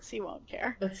listen to this. He won't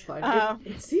care. That's fine.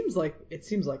 It seems like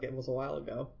it was a while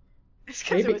ago. It's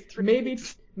because it was 3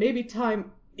 weeks. Maybe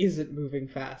time isn't moving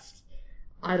fast.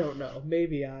 I don't know.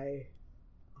 Maybe I'm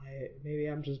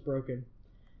just broken.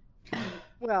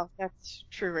 Well, that's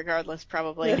true regardless,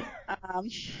 probably.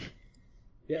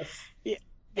 Yes.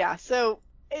 Yeah, so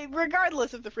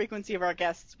regardless of the frequency of our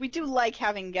guests, we do like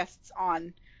having guests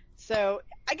on. So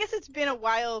I guess it's been a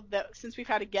while since we've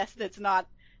had a guest that's not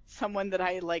someone that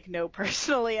I know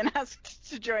personally and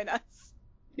asked to join us.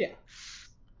 Yeah.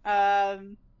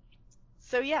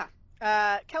 So yeah.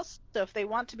 Kelso, if they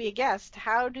want to be a guest,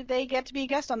 how do they get to be a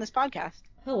guest on this podcast?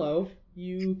 Hello.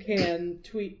 You can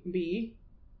tweet me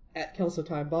at Kelso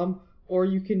Time Bomb, or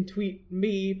you can tweet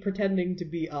me pretending to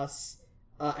be us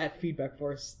at Feedback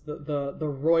Force. The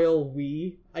royal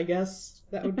we, I guess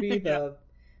that would be that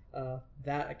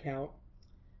account.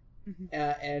 Mm-hmm.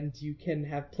 And you can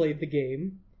have played the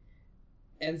game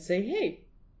and say, hey,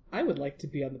 I would like to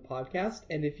be on the podcast,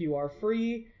 and if you are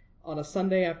free on a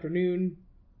Sunday afternoon,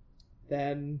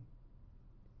 then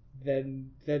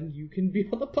you can be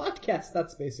on the podcast.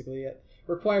 That's basically it.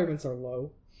 Requirements are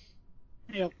low.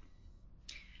 Yep.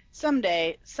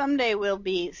 Someday we'll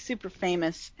be super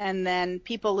famous, and then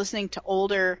people listening to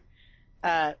older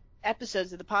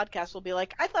episodes of the podcast will be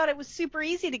like, I thought it was super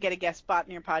easy to get a guest spot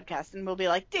in your podcast, and we'll be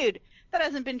like, dude, that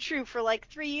hasn't been true for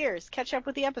 3 years. Catch up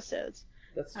with the episodes.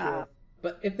 That's true.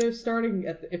 But if they're starting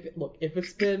if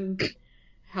it's been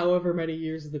however many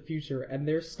years in the future and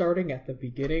they're starting at the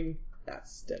beginning,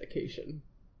 that's dedication.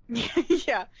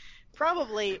 Yeah.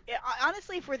 Probably.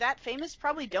 Honestly, if we're that famous,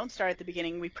 probably don't start at the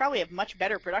beginning. We probably have much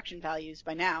better production values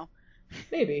by now.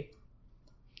 Maybe.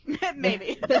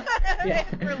 Maybe. Yeah.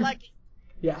 If we're lucky.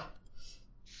 Yeah.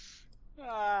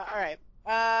 All right.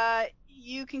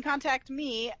 You can contact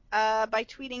me by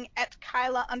tweeting at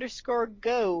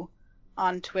Kyla_go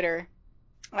on Twitter.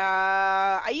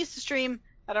 I used to stream.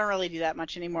 I don't really do that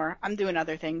much anymore. I'm doing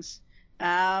other things,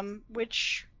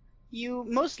 which you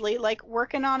mostly like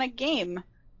working on a game,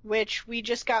 which we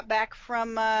just got back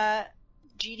from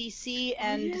GDC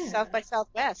and South by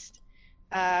Southwest,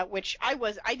 which I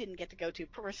didn't get to go to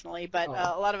personally, but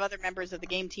a lot of other members of the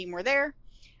game team were there.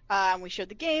 We showed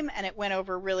the game, and it went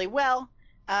over really well,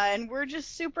 and we're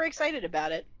just super excited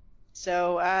about it.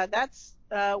 So that's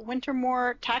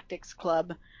Wintermore Tactics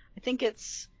Club. I think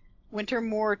it's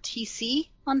Wintermore TC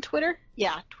on Twitter.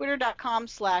 Yeah,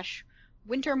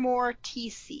 twitter.com/Wintermore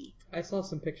TC. I saw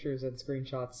some pictures and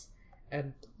screenshots,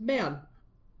 and man,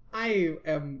 I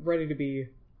am ready to be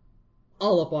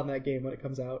all up on that game when it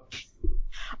comes out.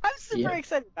 I'm super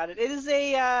excited about it. It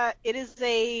is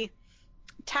a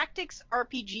tactics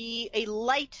RPG, a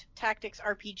light tactics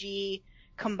RPG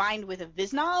combined with a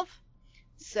Viznov.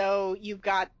 So you've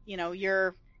got,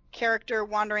 your character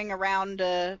wandering around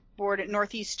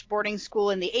Northeast boarding school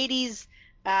in the 80s,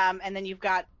 and then you've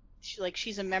got,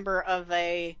 she's a member of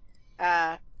a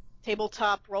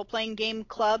tabletop role-playing game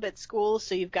club at school,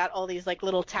 so you've got all these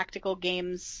little tactical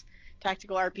games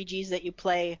tactical RPGs that you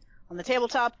play on the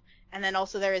tabletop. And then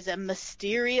also there is a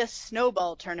mysterious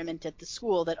snowball tournament at the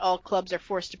school that all clubs are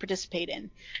forced to participate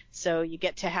in. So you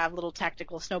get to have little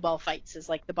tactical snowball fights as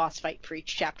like the boss fight for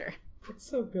each chapter. It's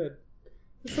so good.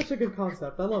 It's such a good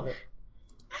concept. I love it.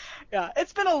 Yeah,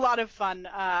 it's been a lot of fun.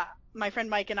 My friend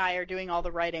Mike and I are doing all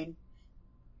the writing.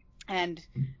 And,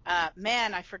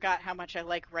 man, I forgot how much I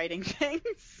like writing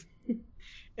things.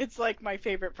 It's like my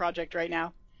favorite project right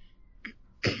now.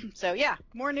 So, yeah,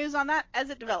 more news on that as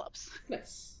it develops.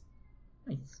 Nice.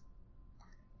 Nice.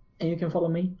 And you can follow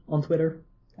me on Twitter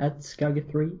at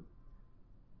Skaggy3.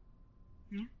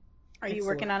 Yeah. Are you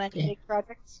working on any big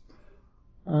projects?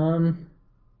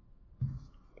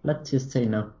 Let's just say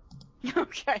no.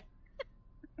 Okay.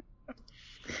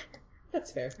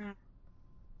 That's fair.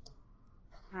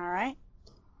 All right.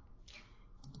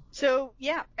 So,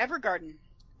 yeah, Evergarden.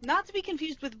 Not to be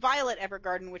confused with Violet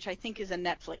Evergarden, which I think is a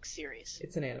Netflix series.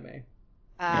 It's an anime.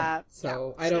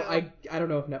 So I don't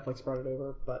know if Netflix brought it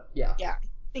over, but yeah. Yeah,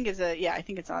 I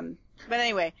think it's on. But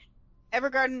anyway,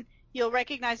 Evergarden, you'll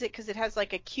recognize it because it has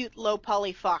like a cute low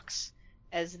poly fox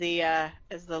as the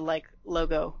like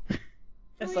logo.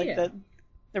 It's the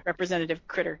representative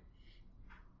critter.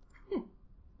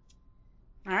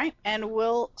 All right, and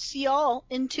we'll see y'all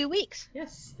in 2 weeks.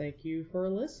 Yes, thank you for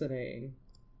listening.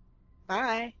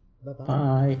 Bye. Bye-bye.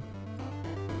 Bye.